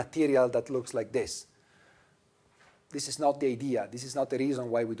make a material that looks like this. This is not the idea. This is not the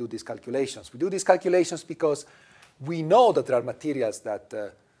reason why we do these calculations. We do these calculations because we know that there are materials that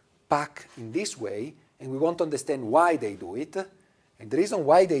pack in this way, and we want to understand why they do it. And the reason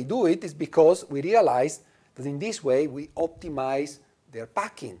why they do it is because we realize that in this way we optimize their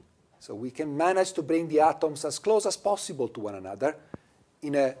packing. So we can manage to bring the atoms as close as possible to one another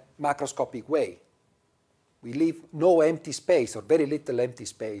in a macroscopic way. We leave no empty space or very little empty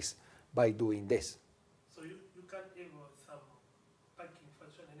space by doing this. So you can have some packing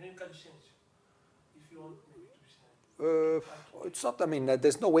fraction and then you can change if you want maybe to change. It's not,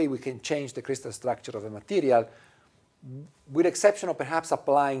 there's no way we can change the crystal structure of a material, with exception of perhaps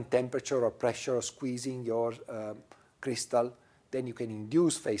applying temperature or pressure or squeezing your crystal. Then you can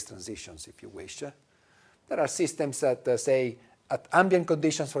induce phase transitions if you wish. There are systems that say, at ambient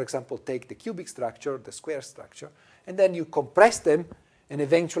conditions, for example, take the cubic structure, the square structure, and then you compress them, and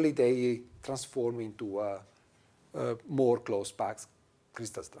eventually they transform into more close-packed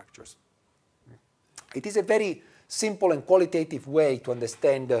crystal structures. It is a very simple and qualitative way to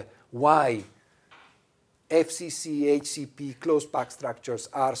understand why FCC, HCP, close-packed structures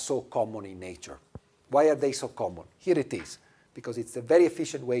are so common in nature. Why are they so common? Here it is, because it's a very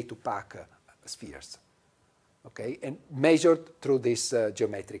efficient way to pack spheres. Okay, and measured through this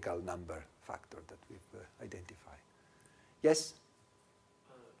geometrical number factor that we've identified. Yes?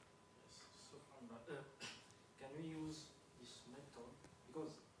 So can we use this method?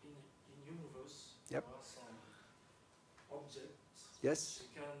 Because in universe, Yep. there are some objects Yes? we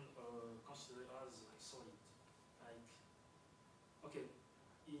can consider as solid. Like, okay,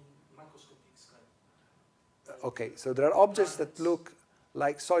 in macroscopic scale. Okay, so there are objects that look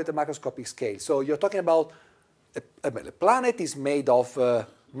like solid at macroscopic scale. So you're talking about a planet is made of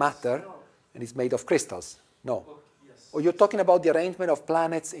matter No. and it's made of crystals. No. Okay, yes. Or you're talking about the arrangement of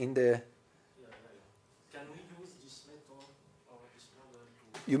planets in the... Can we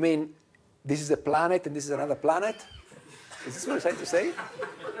You mean this is a planet and this is another planet? Is this what you're trying to say?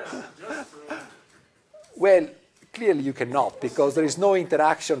 Well, clearly you cannot, because there is no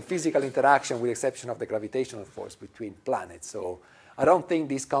interaction, physical interaction, with the exception of the gravitational force between planets. So I don't think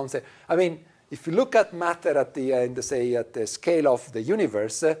this concept, I mean, if you look at matter at the end, say at the scale of the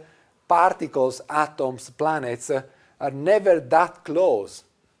universe, particles, atoms, planets are never that close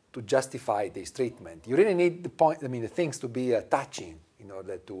to justify this treatment. You really need the things to be touching in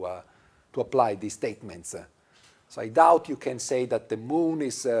order to apply these statements. So I doubt you can say that the moon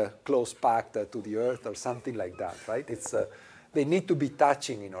is close packed to the Earth or something like that, right? They need to be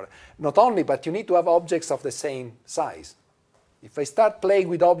touching in order. Not only, but you need to have objects of the same size. If I start playing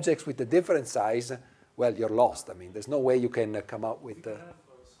with objects with a different size, well, you're lost. I mean, there's no way you can come up with... We have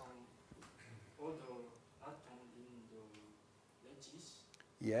some other atom in the lattice.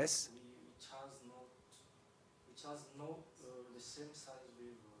 Yes? Which has not the same size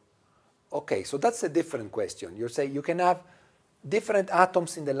with... Okay, so that's a different question. You're saying you can have different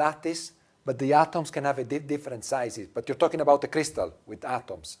atoms in the lattice, but the atoms can have different sizes. But you're talking about a crystal with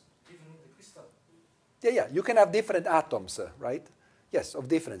atoms. Even the crystal. Yeah, you can have different atoms, right? Yes, of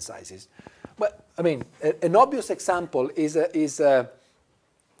different sizes. But I mean, an obvious example is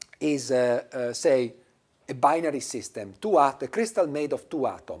say, a binary system, a crystal made of two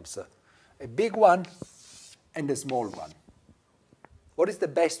atoms, a big one and a small one. What is the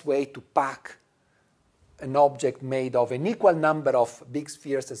best way to pack an object made of an equal number of big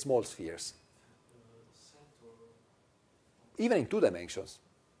spheres and small spheres? Even in 2 dimensions.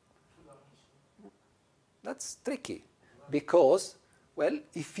 That's tricky because, well,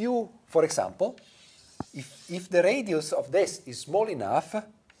 if you, for example, if the radius of this is small enough,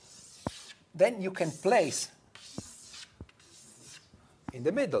 then you can place in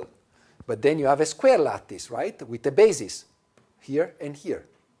the middle. But then you have a square lattice, right, with a basis here and here.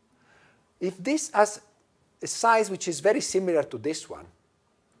 If this has a size which is very similar to this one,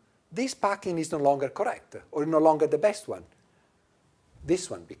 this packing is no longer correct or no longer the best one. This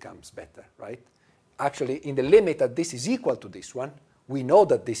one becomes better, right? Actually, in the limit that this is equal to this one, we know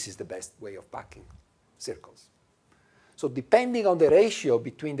that this is the best way of packing circles. So depending on the ratio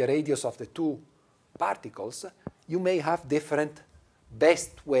between the radius of the two particles, you may have different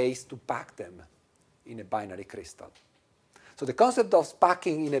best ways to pack them in a binary crystal. So the concept of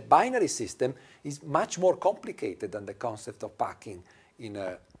packing in a binary system is much more complicated than the concept of packing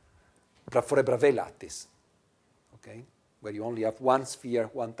for a Bravais lattice, okay, where you only have one sphere,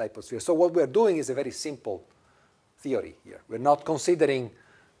 one type of sphere. So what we're doing is a very simple theory here. We're not considering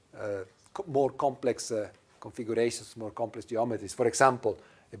more complex configurations, more complex geometries. For example,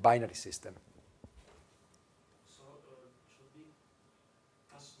 a binary system. So should be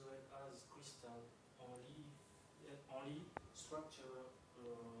considered as crystal only structure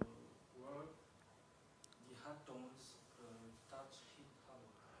where the atoms touch each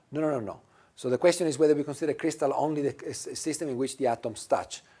other? No. So the question is whether we consider crystal only a system in which the atoms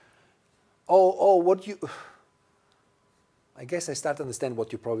touch. I guess I start to understand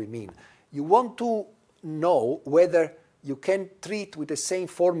what you probably mean. You want to know whether you can treat with the same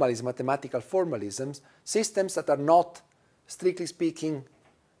formalism, mathematical formalisms, systems that are not, strictly speaking,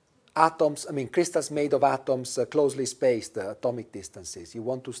 atoms, crystals made of atoms closely spaced, atomic distances. You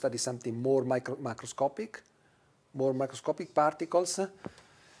want to study something more macroscopic particles.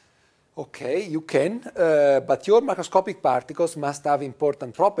 Okay, you can, but your macroscopic particles must have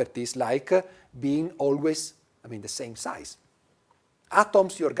important properties like being always, the same size.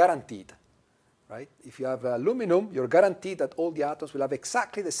 Atoms, you're guaranteed, right? If you have aluminum, you're guaranteed that all the atoms will have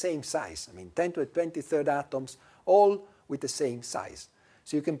exactly the same size. 10 to the 23rd atoms, all with the same size.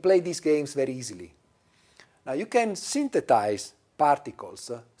 So you can play these games very easily. Now you can synthesize particles,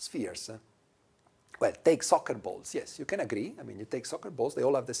 spheres. Well, take soccer balls. Yes, you can agree. You take soccer balls, they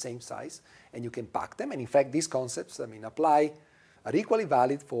all have the same size, and you can pack them. And in fact, these concepts, are equally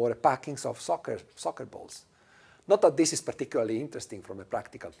valid for packings of soccer balls. Not that this is particularly interesting from a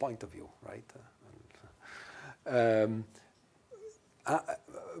practical point of view, right?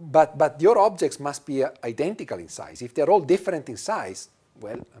 But your objects must be identical in size. If they're all different in size,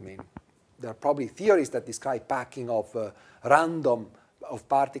 well, there are probably theories that describe packing of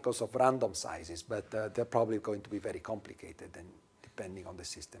particles of random sizes, but they're probably going to be very complicated and depending on the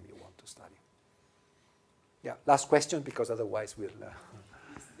system you want to study. Yeah, last question, because otherwise we'll...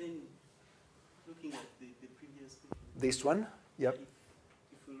 Then looking at the previous question. This one? Yep.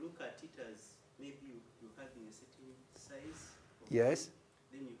 If you look at it as maybe you having a certain size. Yes.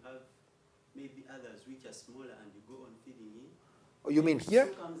 Then you have maybe others which are smaller and you go on feeding in. Oh, you mean here?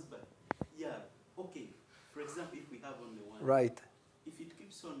 So comes back. Yeah. Okay. For example, if we have only one. Right. If it keeps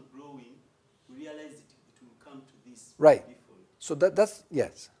keeps on growing, we realize it will come to this Right. default. So that's,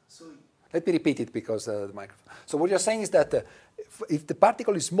 yes. So Let me repeat it because the microphone. So what you're saying is that if the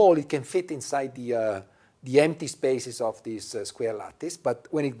particle is small, it can fit inside the empty spaces of this square lattice. But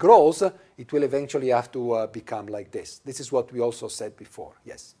when it grows, it will eventually have to become like this. This is what we also said before.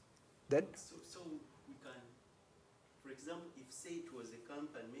 Yes. Then? so we can, for example, if say it was a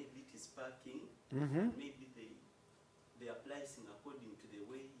company, maybe it is packing, Mm-hmm. maybe they are pricing according to the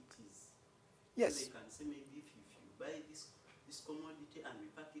way it is. Yes. So they can say maybe if you buy this commodity and we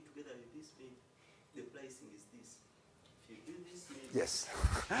pack it together with this, maybe the pricing is this. If you do this, maybe. Yes.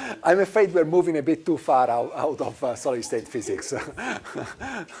 I'm afraid we're moving a bit too far out of solid-state physics.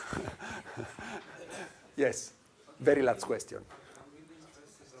 Yes. Very last question. I'm really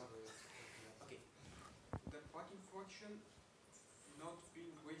interested of okay. The packing fraction not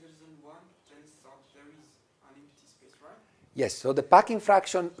being greater than 1 tells that there is an empty space, right? Yes. So the packing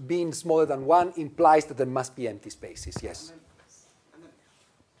fraction being smaller than 1 implies that there must be empty spaces. Yes. And then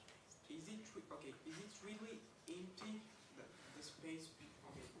is it really empty the space?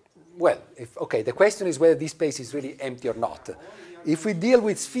 Okay. Well, okay, the question is whether this space is really empty or not. If we deal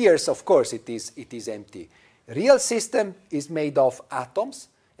with spheres, of course it is empty. Real system is made of atoms,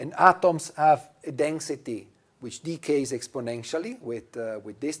 and atoms have a density which decays exponentially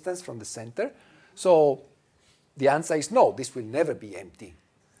with distance from the center. So the answer is no, this will never be empty.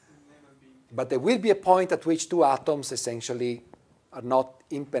 Never be. But there will be a point at which two atoms essentially are not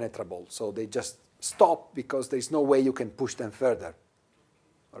impenetrable. So they just stop because there is no way you can push them further.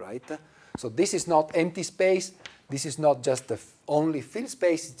 All right? So this is not empty space. This is not just the only field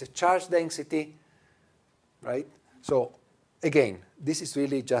space. It's a charge density. Right? So again, this is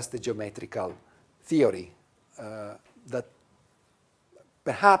really just a geometrical theory that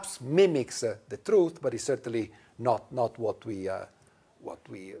perhaps mimics the truth, but is certainly not really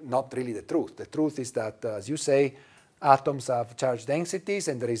the truth. The truth is that, as you say, atoms have charge densities,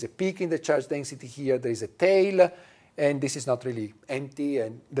 and there is a peak in the charge density here. There is a tail, and this is not really empty,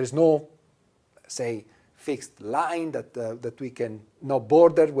 and there's no, say, fixed line that we can, no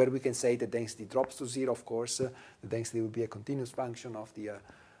border where we can say the density drops to 0. Of course, the density will be a continuous function of the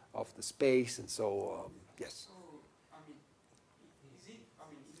space, and so yes. So,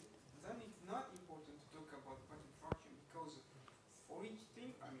 then it's not important to talk about packing fraction because for each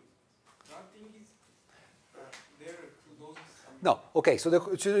thing, that thing is there to those. No, okay. So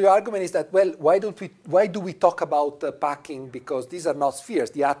the argument is that, well, why do we talk about packing? Because these are not spheres.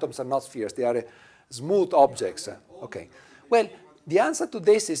 The atoms are not spheres. They are smooth objects. Okay. Well, the answer to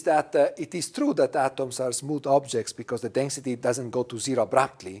this is that it is true that atoms are smooth objects because the density doesn't go to 0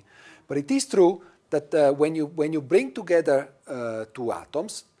 abruptly. But it is true that when you bring together two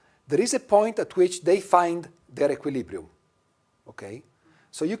atoms, there is a point at which they find their equilibrium. Okay?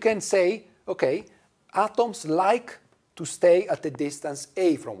 So you can say, okay, atoms like to stay at a distance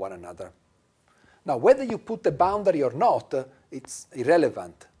a from one another. Now, whether you put a boundary or not, it's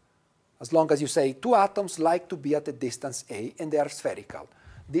irrelevant. As long as you say two atoms like to be at a distance a and they are spherical.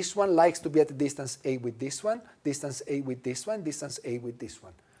 This one likes to be at a distance a with this one, distance a with this one, distance a with this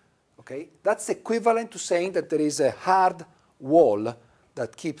one. Okay? That's equivalent to saying that there is a hard wall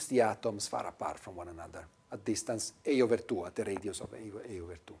that keeps the atoms far apart from one another at distance a over 2, at the radius of a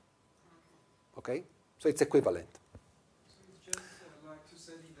over 2. Okay? So it's equivalent. So it's just like to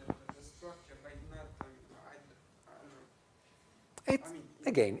study the structure, but not. I don't know.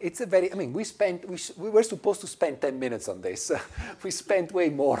 Again, it's a very, we were supposed to spend 10 minutes on this. We spent way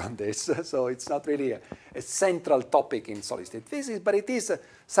more on this, so it's not really a central topic in solid-state physics, but it is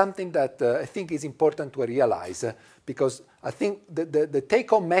something that I think is important to realize, because I think the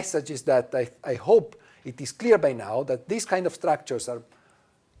take-home message is that I hope it is clear by now that these kind of structures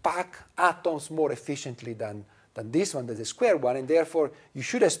pack atoms more efficiently than this one, the square one, and therefore you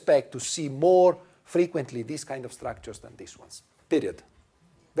should expect to see more frequently these kind of structures than these ones, period.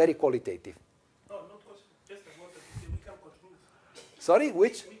 Very qualitative. No, not also, just about that. We can continue. Sorry,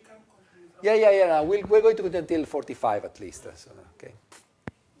 which? We can continue. Yeah. No, we're going to go until 45 at least. So, okay.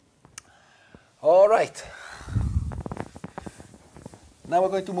 All right. Now we're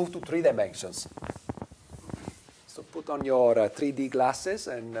going to move to 3 dimensions. So put on your 3D glasses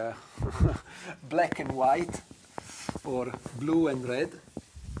and black and white or blue and red.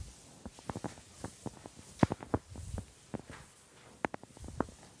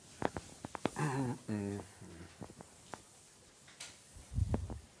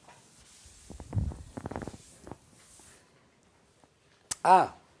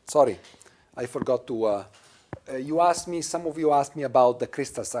 Sorry, I forgot to. You asked me. Some of you asked me about the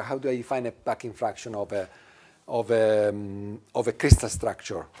crystal structure. How do I define a packing fraction of a crystal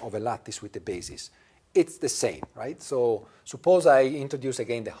structure of a lattice with a basis. It's the same, right? So suppose I introduce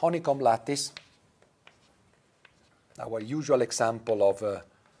again the honeycomb lattice, our usual example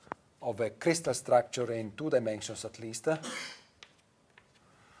of a crystal structure in 2 dimensions at least.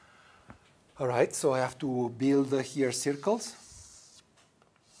 All right, so I have to build here circles.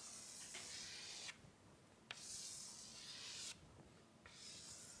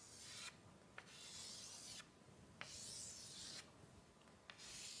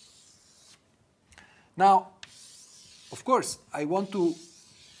 Now, of course, I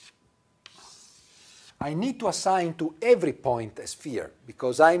need to assign to every point a sphere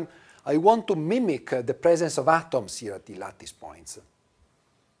because I want to mimic the presence of atoms here at the lattice points,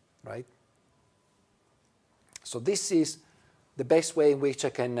 right? So this is the best way in which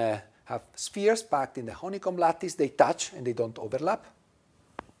I can have spheres packed in the honeycomb lattice. They touch and they don't overlap.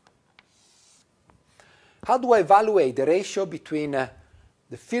 How do I evaluate the ratio between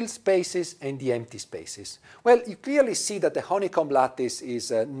the filled spaces and the empty spaces? Well, you clearly see that the honeycomb lattice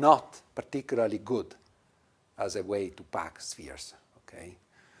is not particularly good as a way to pack spheres, okay?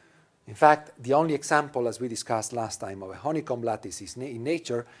 In fact, the only example, as we discussed last time, of a honeycomb lattice in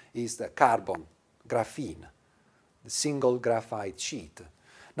nature is the carbon, graphene, the single graphite sheet.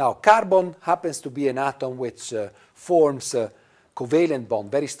 Now, carbon happens to be an atom which forms a covalent bond,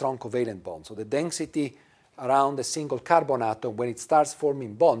 very strong covalent bond. So the density around a single carbon atom, when it starts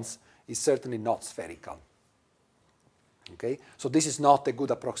forming bonds, is certainly not spherical. Okay? So this is not a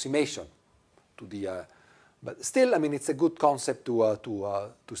good approximation to the, but still, I mean, it's a good concept to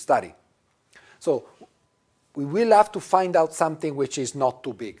study. So we will have to find out something which is not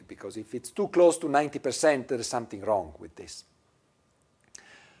too big, because if it's too close to 90%, there is something wrong with this.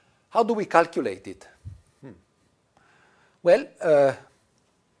 How do we calculate it? Well,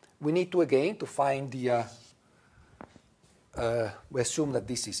 we need to, again, to find the, we assume that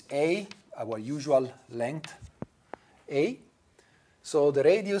this is A, our usual length A. So the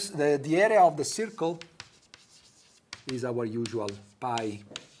radius, the area of the circle is our usual pi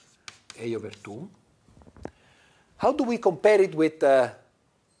A over 2. How do we compare it with the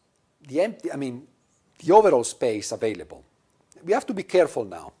empty, I mean, the overall space available? We have to be careful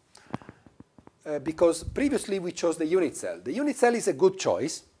now, because previously we chose the unit cell. The unit cell is a good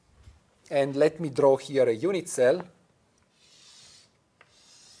choice, and let me draw here a unit cell,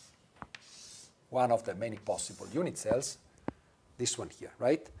 one of the many possible unit cells, this one here,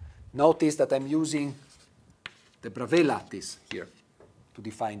 right? Notice that I'm using the Bravais lattice here to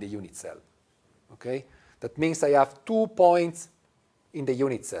define the unit cell, okay? That means I have 2 points in the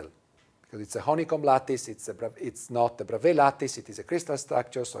unit cell. Because it's a honeycomb lattice, it's not a Bravais lattice, it is a crystal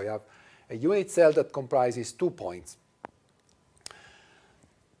structure, so I have a unit cell that comprises 2 points.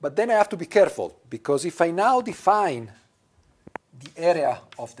 But then I have to be careful, because if I now define the area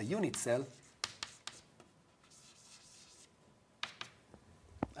of the unit cell,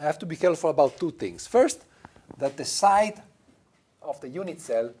 I have to be careful about 2 things. First, that the side of the unit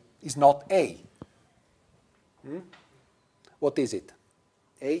cell is not A. What is it?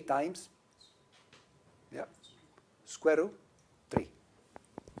 A times, yeah, square root 3.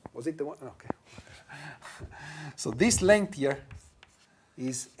 Was it the one? Okay. So this length here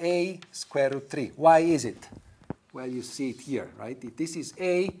is A square root 3. Why is it? Well, you see it here, right? This is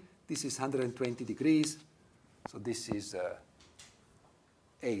A, this is 120 degrees, so this is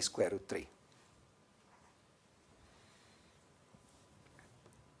A square root 3.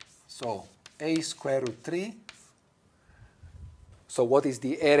 So A square root 3. So what is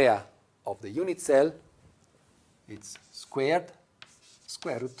the area of the unit cell? It's squared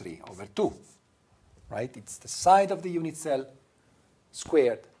square root 3 over 2, right? It's the side of the unit cell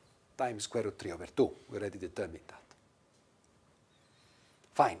squared times square root 3 over 2. We already determined that.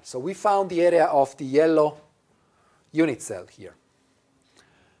 Fine. So we found the area of the yellow unit cell here.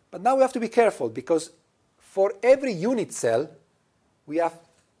 But now we have to be careful, because for every unit cell, we have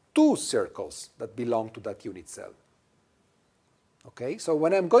 2 circles that belong to that unit cell. Okay, so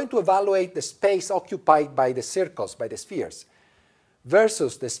when I'm going to evaluate the space occupied by the circles, by the spheres,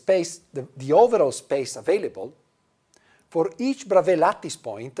 versus the space, the overall space available, for each Bravais lattice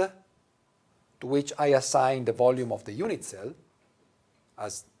point, to which I assign the volume of the unit cell,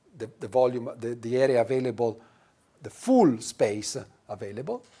 as the volume, the area available, the full space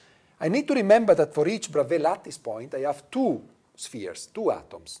available, I need to remember that for each Bravais lattice point, I have 2 spheres, 2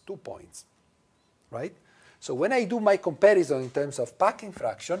 atoms, 2 points, right? So when I do my comparison in terms of packing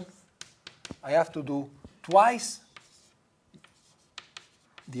fraction, I have to do twice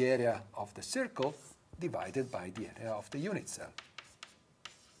the area of the circle divided by the area of the unit cell.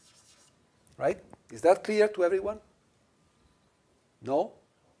 Right? Is that clear to everyone? No?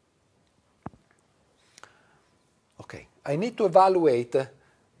 Okay. I need to evaluate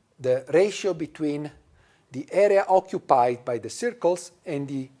the ratio between the area occupied by the circles and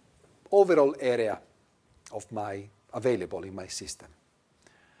the overall area of my available in my system.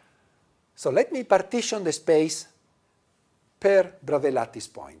 So let me partition the space per Bravais lattice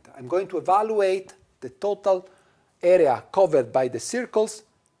point. I'm going to evaluate the total area covered by the circles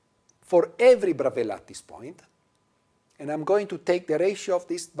for every Bravais lattice point, and I'm going to take the ratio of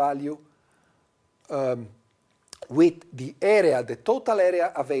this value with the area, the total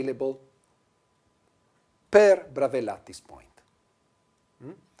area available per Bravais lattice point.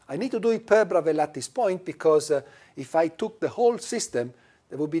 I need to do it per Bravais lattice point because if I took the whole system,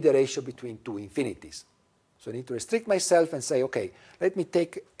 there would be the ratio between two infinities. So I need to restrict myself and say, okay, let me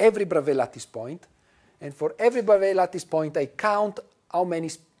take every Bravais lattice point, and for every Bravais lattice point, I count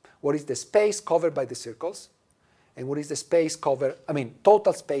what is the space covered by the circles, and what is the space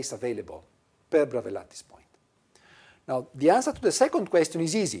total space available per Bravais lattice point. Now, the answer to the second question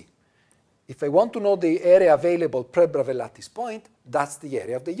is easy. If I want to know the area available per Bravais lattice point, that's the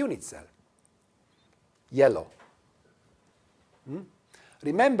area of the unit cell. Yellow.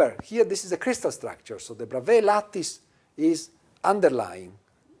 Remember, here this is a crystal structure, so the Bravais lattice is underlying,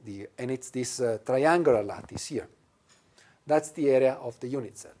 and it's this triangular lattice here. That's the area of the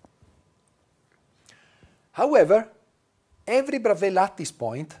unit cell. However, every Bravais lattice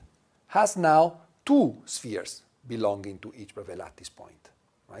point has now two spheres belonging to each Bravais lattice point,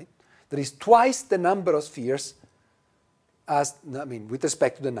 right? There is twice the number of spheres with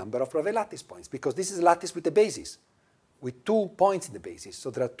respect to the number of Bravais lattice points, because this is a lattice with a basis, with 2 points in the basis.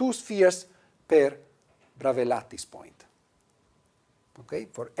 So there are two spheres per Bravais lattice point. Okay?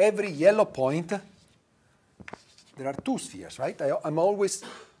 For every yellow point, there are two spheres, right? I'm always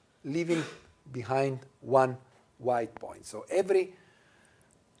leaving behind one white point. So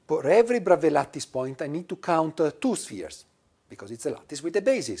for every Bravais lattice point, I need to count two spheres, because it's a lattice with a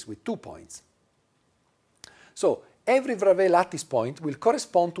basis, with 2 points. So every Bravais lattice point will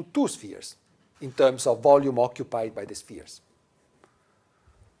correspond to two spheres in terms of volume occupied by the spheres.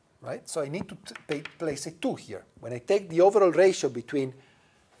 Right? So I need to place a 2 here. When I take the overall ratio between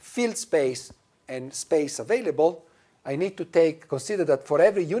filled space and space available, I need to consider that for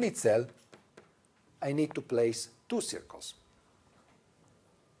every unit cell, I need to place 2 circles.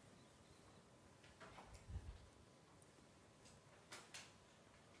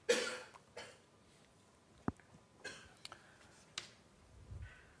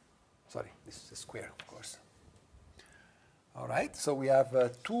 Sorry, this is a square, of course. All right, so we have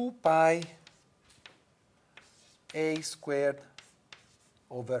 2 pi a squared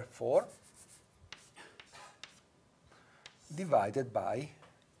over 4 divided by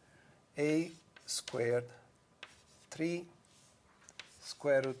a squared 3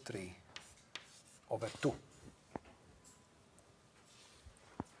 square root 3 over 2.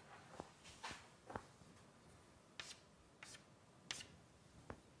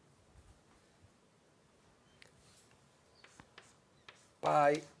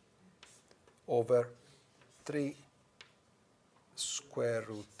 Pi over 3 square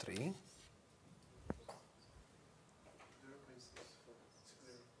root 3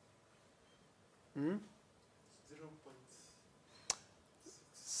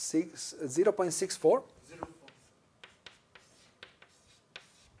 0.64?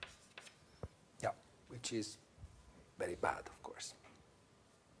 Yeah, which is very bad, of course.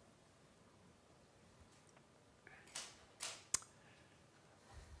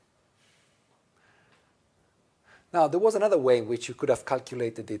 Now, there was another way in which you could have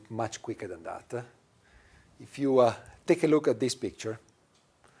calculated it much quicker than that. If you take a look at this picture,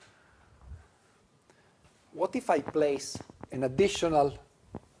 what if I place an additional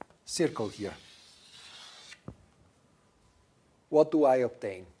circle here? What do I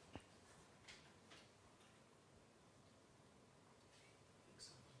obtain?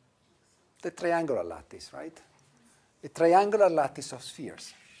 The triangular lattice, right? A triangular lattice of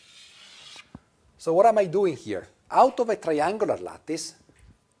spheres. So what am I doing here? Out of a triangular lattice,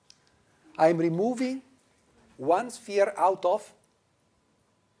 I'm removing one sphere out of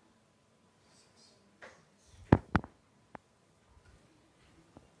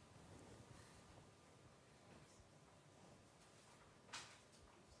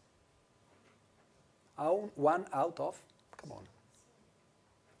one out of, come on,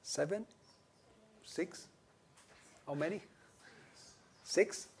 7, 6, how many?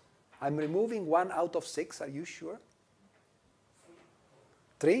 6? I'm removing 1 out of 6, are you sure?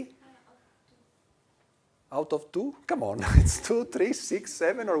 3? Out of 2? Come on, it's 2, 3, 6,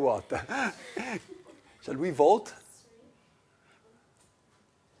 7, or what? Shall we vote?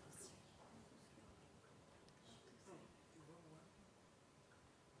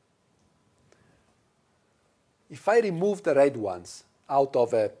 If I remove the red ones out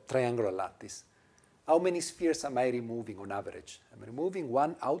of a triangular lattice, how many spheres am I removing on average? I'm removing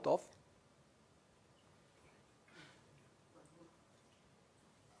one out of?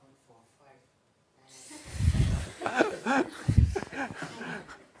 1, 4, 5.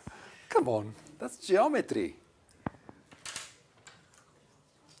 Come on, that's geometry.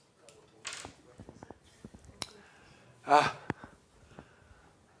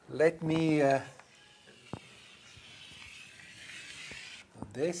 Let me do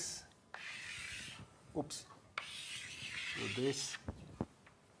this. Oops. Do this.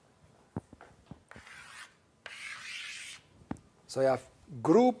 So I have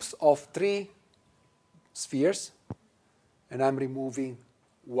groups of 3 spheres, and I'm removing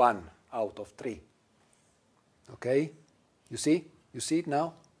 1 out of 3. Okay? You see? You see it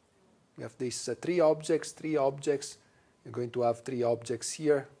now? We have these 3 objects, 3 objects. You're going to have 3 objects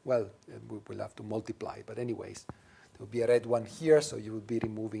here. Well, we will have to multiply, but anyways, there will be a red one here, so you will be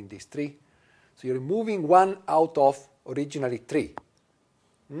removing these 3. So you're removing 1 out of originally 3.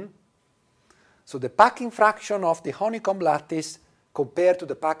 So the packing fraction of the honeycomb lattice compared to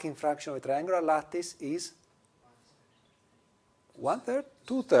the packing fraction of a triangular lattice is 1/3,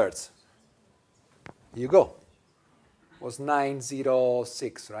 2/3. Here you go. Was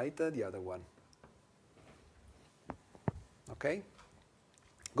 906, right? The other one. Okay?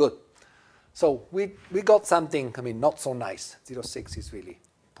 Good. So we got something, I mean, not so nice. 0.6 is really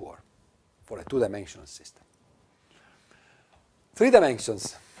poor for a 2-dimensional system. 3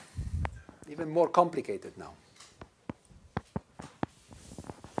 dimensions, even more complicated now.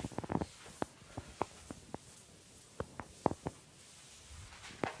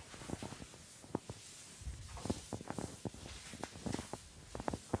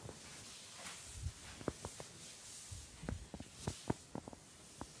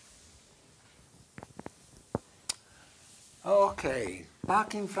 Okay,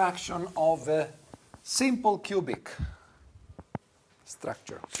 packing fraction of a simple cubic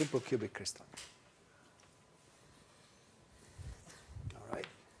structure, simple cubic crystal. All right.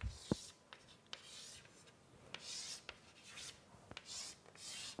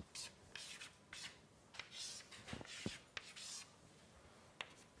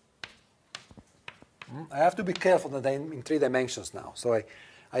 I have to be careful that I'm in 3 dimensions now. So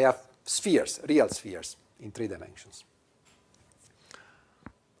I have spheres, real spheres, in 3 dimensions.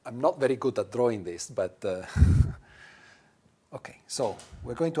 I'm not very good at drawing this, but okay. So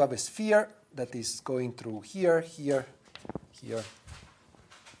we're going to have a sphere that is going through here, here, here.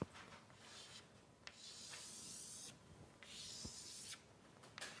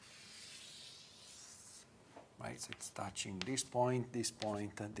 Right, so it's touching this point,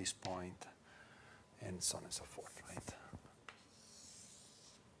 and this point, and so on and so forth, right?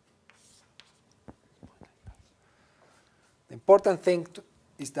 The important thing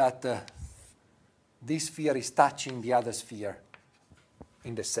is that this sphere is touching the other sphere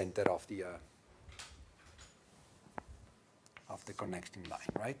in the center of the connecting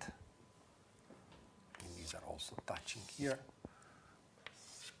line, right? And these are also touching here.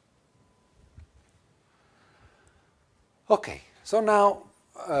 Okay, so now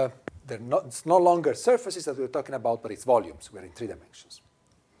it's no longer surfaces that we're talking about, but it's volumes. We're in 3 dimensions.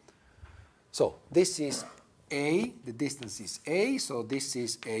 So this is A, the distance is A, so this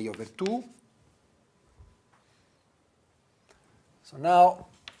is A over 2. So now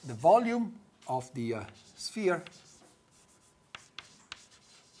the volume of the sphere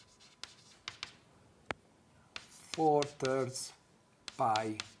 (4/3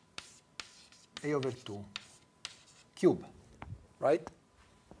 pi A over 2 cube, right?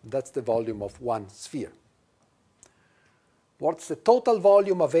 That's the volume of one sphere. What's the total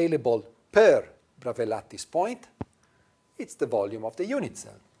volume available per Bravais lattice point? It's the volume of the unit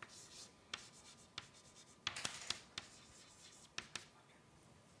cell.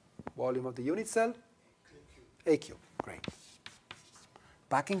 Volume of the unit cell? A cube. Great.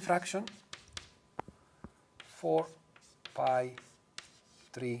 Packing fraction? 4 pi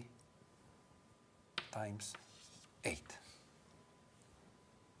 3 times 8.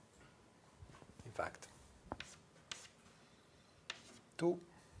 In fact, 2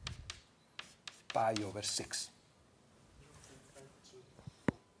 pi over 6.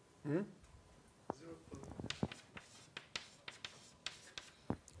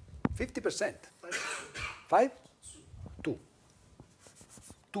 50%. 5? 2.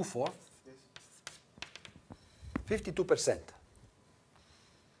 2, 4. 52%.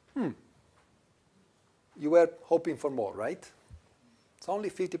 were hoping for more, right? It's only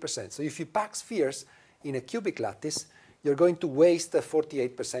 50%. So if you pack spheres in a cubic lattice, you're going to waste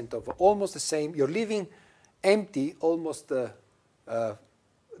 48% of almost the same. You're leaving empty almost the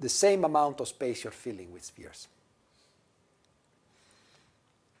same amount of space you're filling with spheres.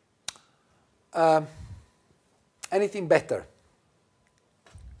 Anything better?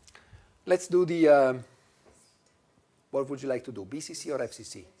 Let's do the, what would you like to do, BCC or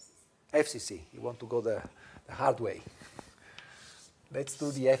FCC? FCC. You want to go the hard way. Let's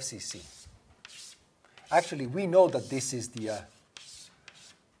do the FCC. Actually, we know that this is the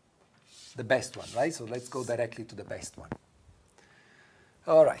best one, right? So let's go directly to the best one.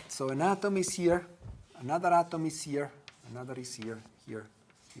 All right, so an atom is here, another atom is here, another is here, here,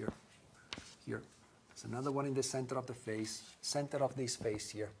 here, here. There's another one in the center of the face, center of this face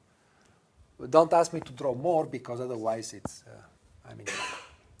here. But don't ask me to draw more because otherwise it's, I mean.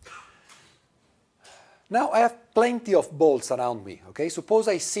 Now I have plenty of balls around me, okay? Suppose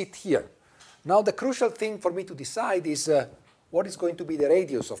I sit here. Now the crucial thing for me to decide is what is going to be the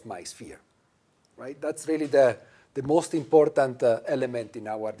radius of my sphere, right? That's really the most important element in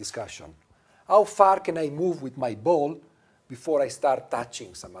our discussion. How far can I move with my ball before I start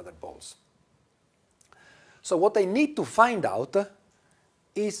touching some other balls? So what I need to find out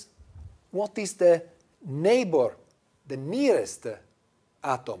is what is the neighbor, the nearest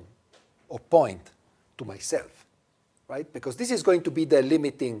atom or point to myself, right? Because this is going to be the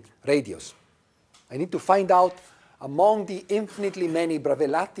limiting radius. I need to find out among the infinitely many Bravais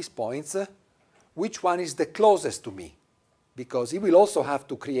lattice points which one is the closest to me, because he will also have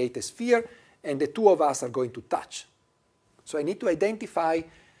to create a sphere and the two of us are going to touch. So I need to identify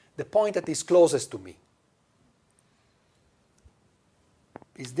the point that is closest to me.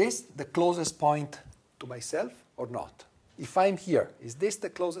 Is this the closest point to myself or not? If I'm here, is this the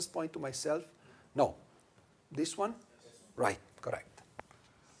closest point to myself? No. This one? Right, correct.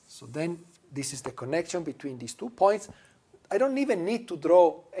 So then this is the connection between these 2 points. I don't even need to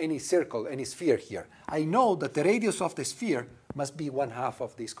draw any circle, any sphere here. I know that the radius of the sphere must be 1/2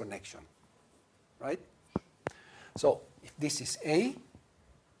 of this connection, right? So if this is A,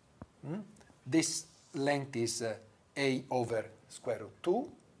 this length is A over square root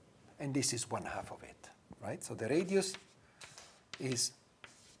 2, and this is 1/2 of it, right? So the radius is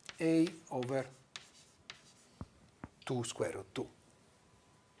A over 2 square root 2.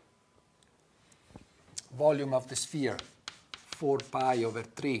 Volume of the sphere, 4 pi over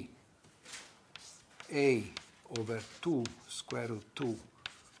 3 A over 2 square root 2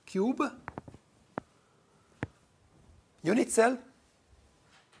 cube. Unit cell?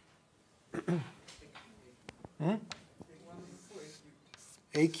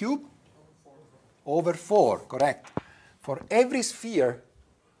 A cube? Over 4, correct. For every sphere,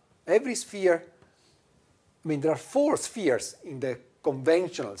 I mean, there are 4 spheres in the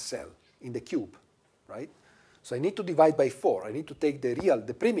conventional cell, in the cube, right? So I need to divide by 4. I need to take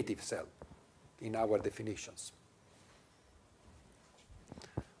the primitive cell in our definitions.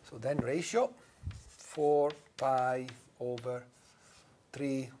 So then ratio, 4 pi over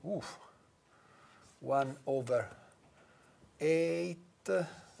 3, 1 over 8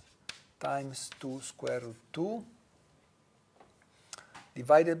 times 2 square root 2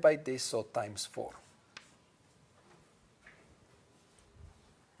 divided by this, so times 4.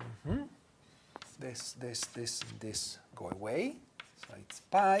 This go away. So it's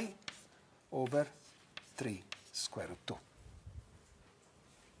pi over 3 square root 2.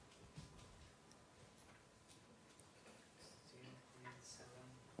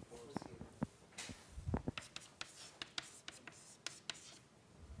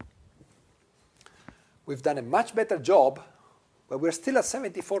 We've done a much better job, but we're still at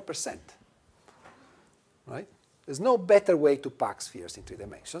 74%. Right? There's no better way to pack spheres in 3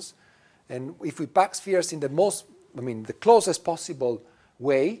 dimensions. And if we pack spheres in the closest possible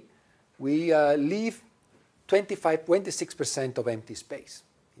way, we leave 26% of empty space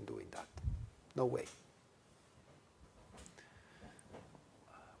in doing that. No way.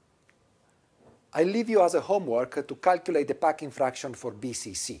 I leave you as a homework to calculate the packing fraction for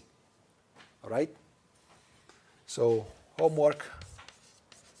BCC. All right? So homework.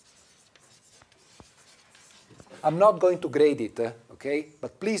 I'm not going to grade it, okay?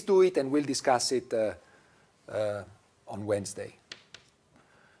 But please do it and we'll discuss it on Wednesday.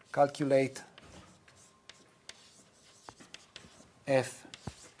 Calculate F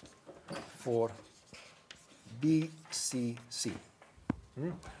for BCC.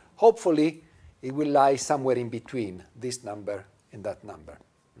 Hopefully, it will lie somewhere in between this number and that number.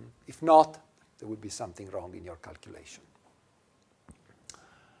 If not, there will be something wrong in your calculation.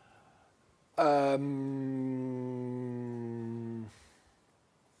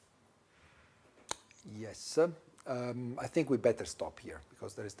 Yes. I think we better stop here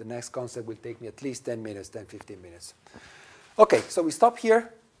because there is the next concept will take me at least 10 minutes, 10, 15 minutes. Okay, so we stop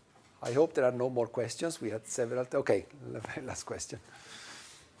here. I hope there are no more questions. We had several. Okay, last question.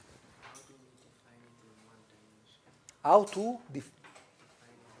 How do we define it in one dimension? How to Define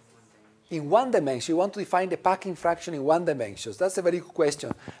it in one dimension? You want to define the packing fraction in one dimension. That's a very good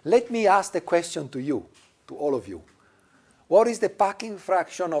question. Let me ask the question to you, to all of you. What is the packing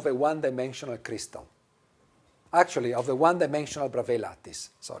fraction of a one-dimensional crystal? Actually, of a one-dimensional Bravais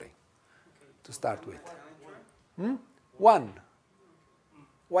lattice, sorry, to start with. 1.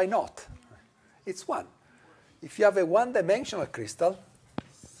 Why not? It's 1. If you have a one-dimensional crystal,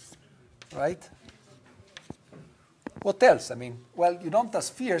 right? What else? I mean, well, you don't have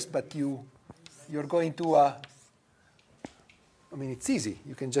spheres, but you're going to, I mean, it's easy.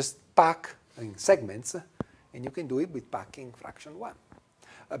 You can just pack in segments, and you can do it with packing fraction 1.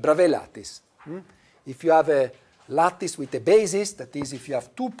 A Bravais lattice. If you have a lattice with a basis, that is, if you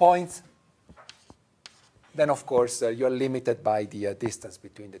have 2 points, then of course you're limited by the distance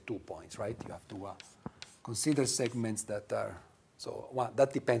between the 2 points, right? You have to consider segments that are, so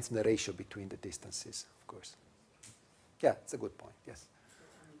that depends on the ratio between the distances, of course. Yeah, it's a good point, yes.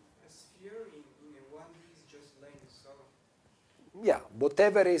 A sphere in a 1D is just length, so... Yeah,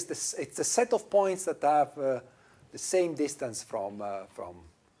 whatever is, it's a set of points that have the same distance from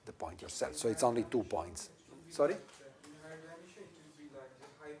the point yourself, so it's only 2 points. Sorry? In higher dimension, it will be like the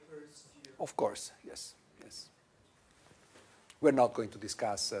hypersphere. Of course, yes, yes. We're not going to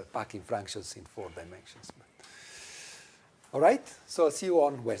discuss packing functions in 4 dimensions. But. All right, so I'll see you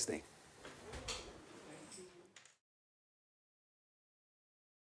on Wednesday.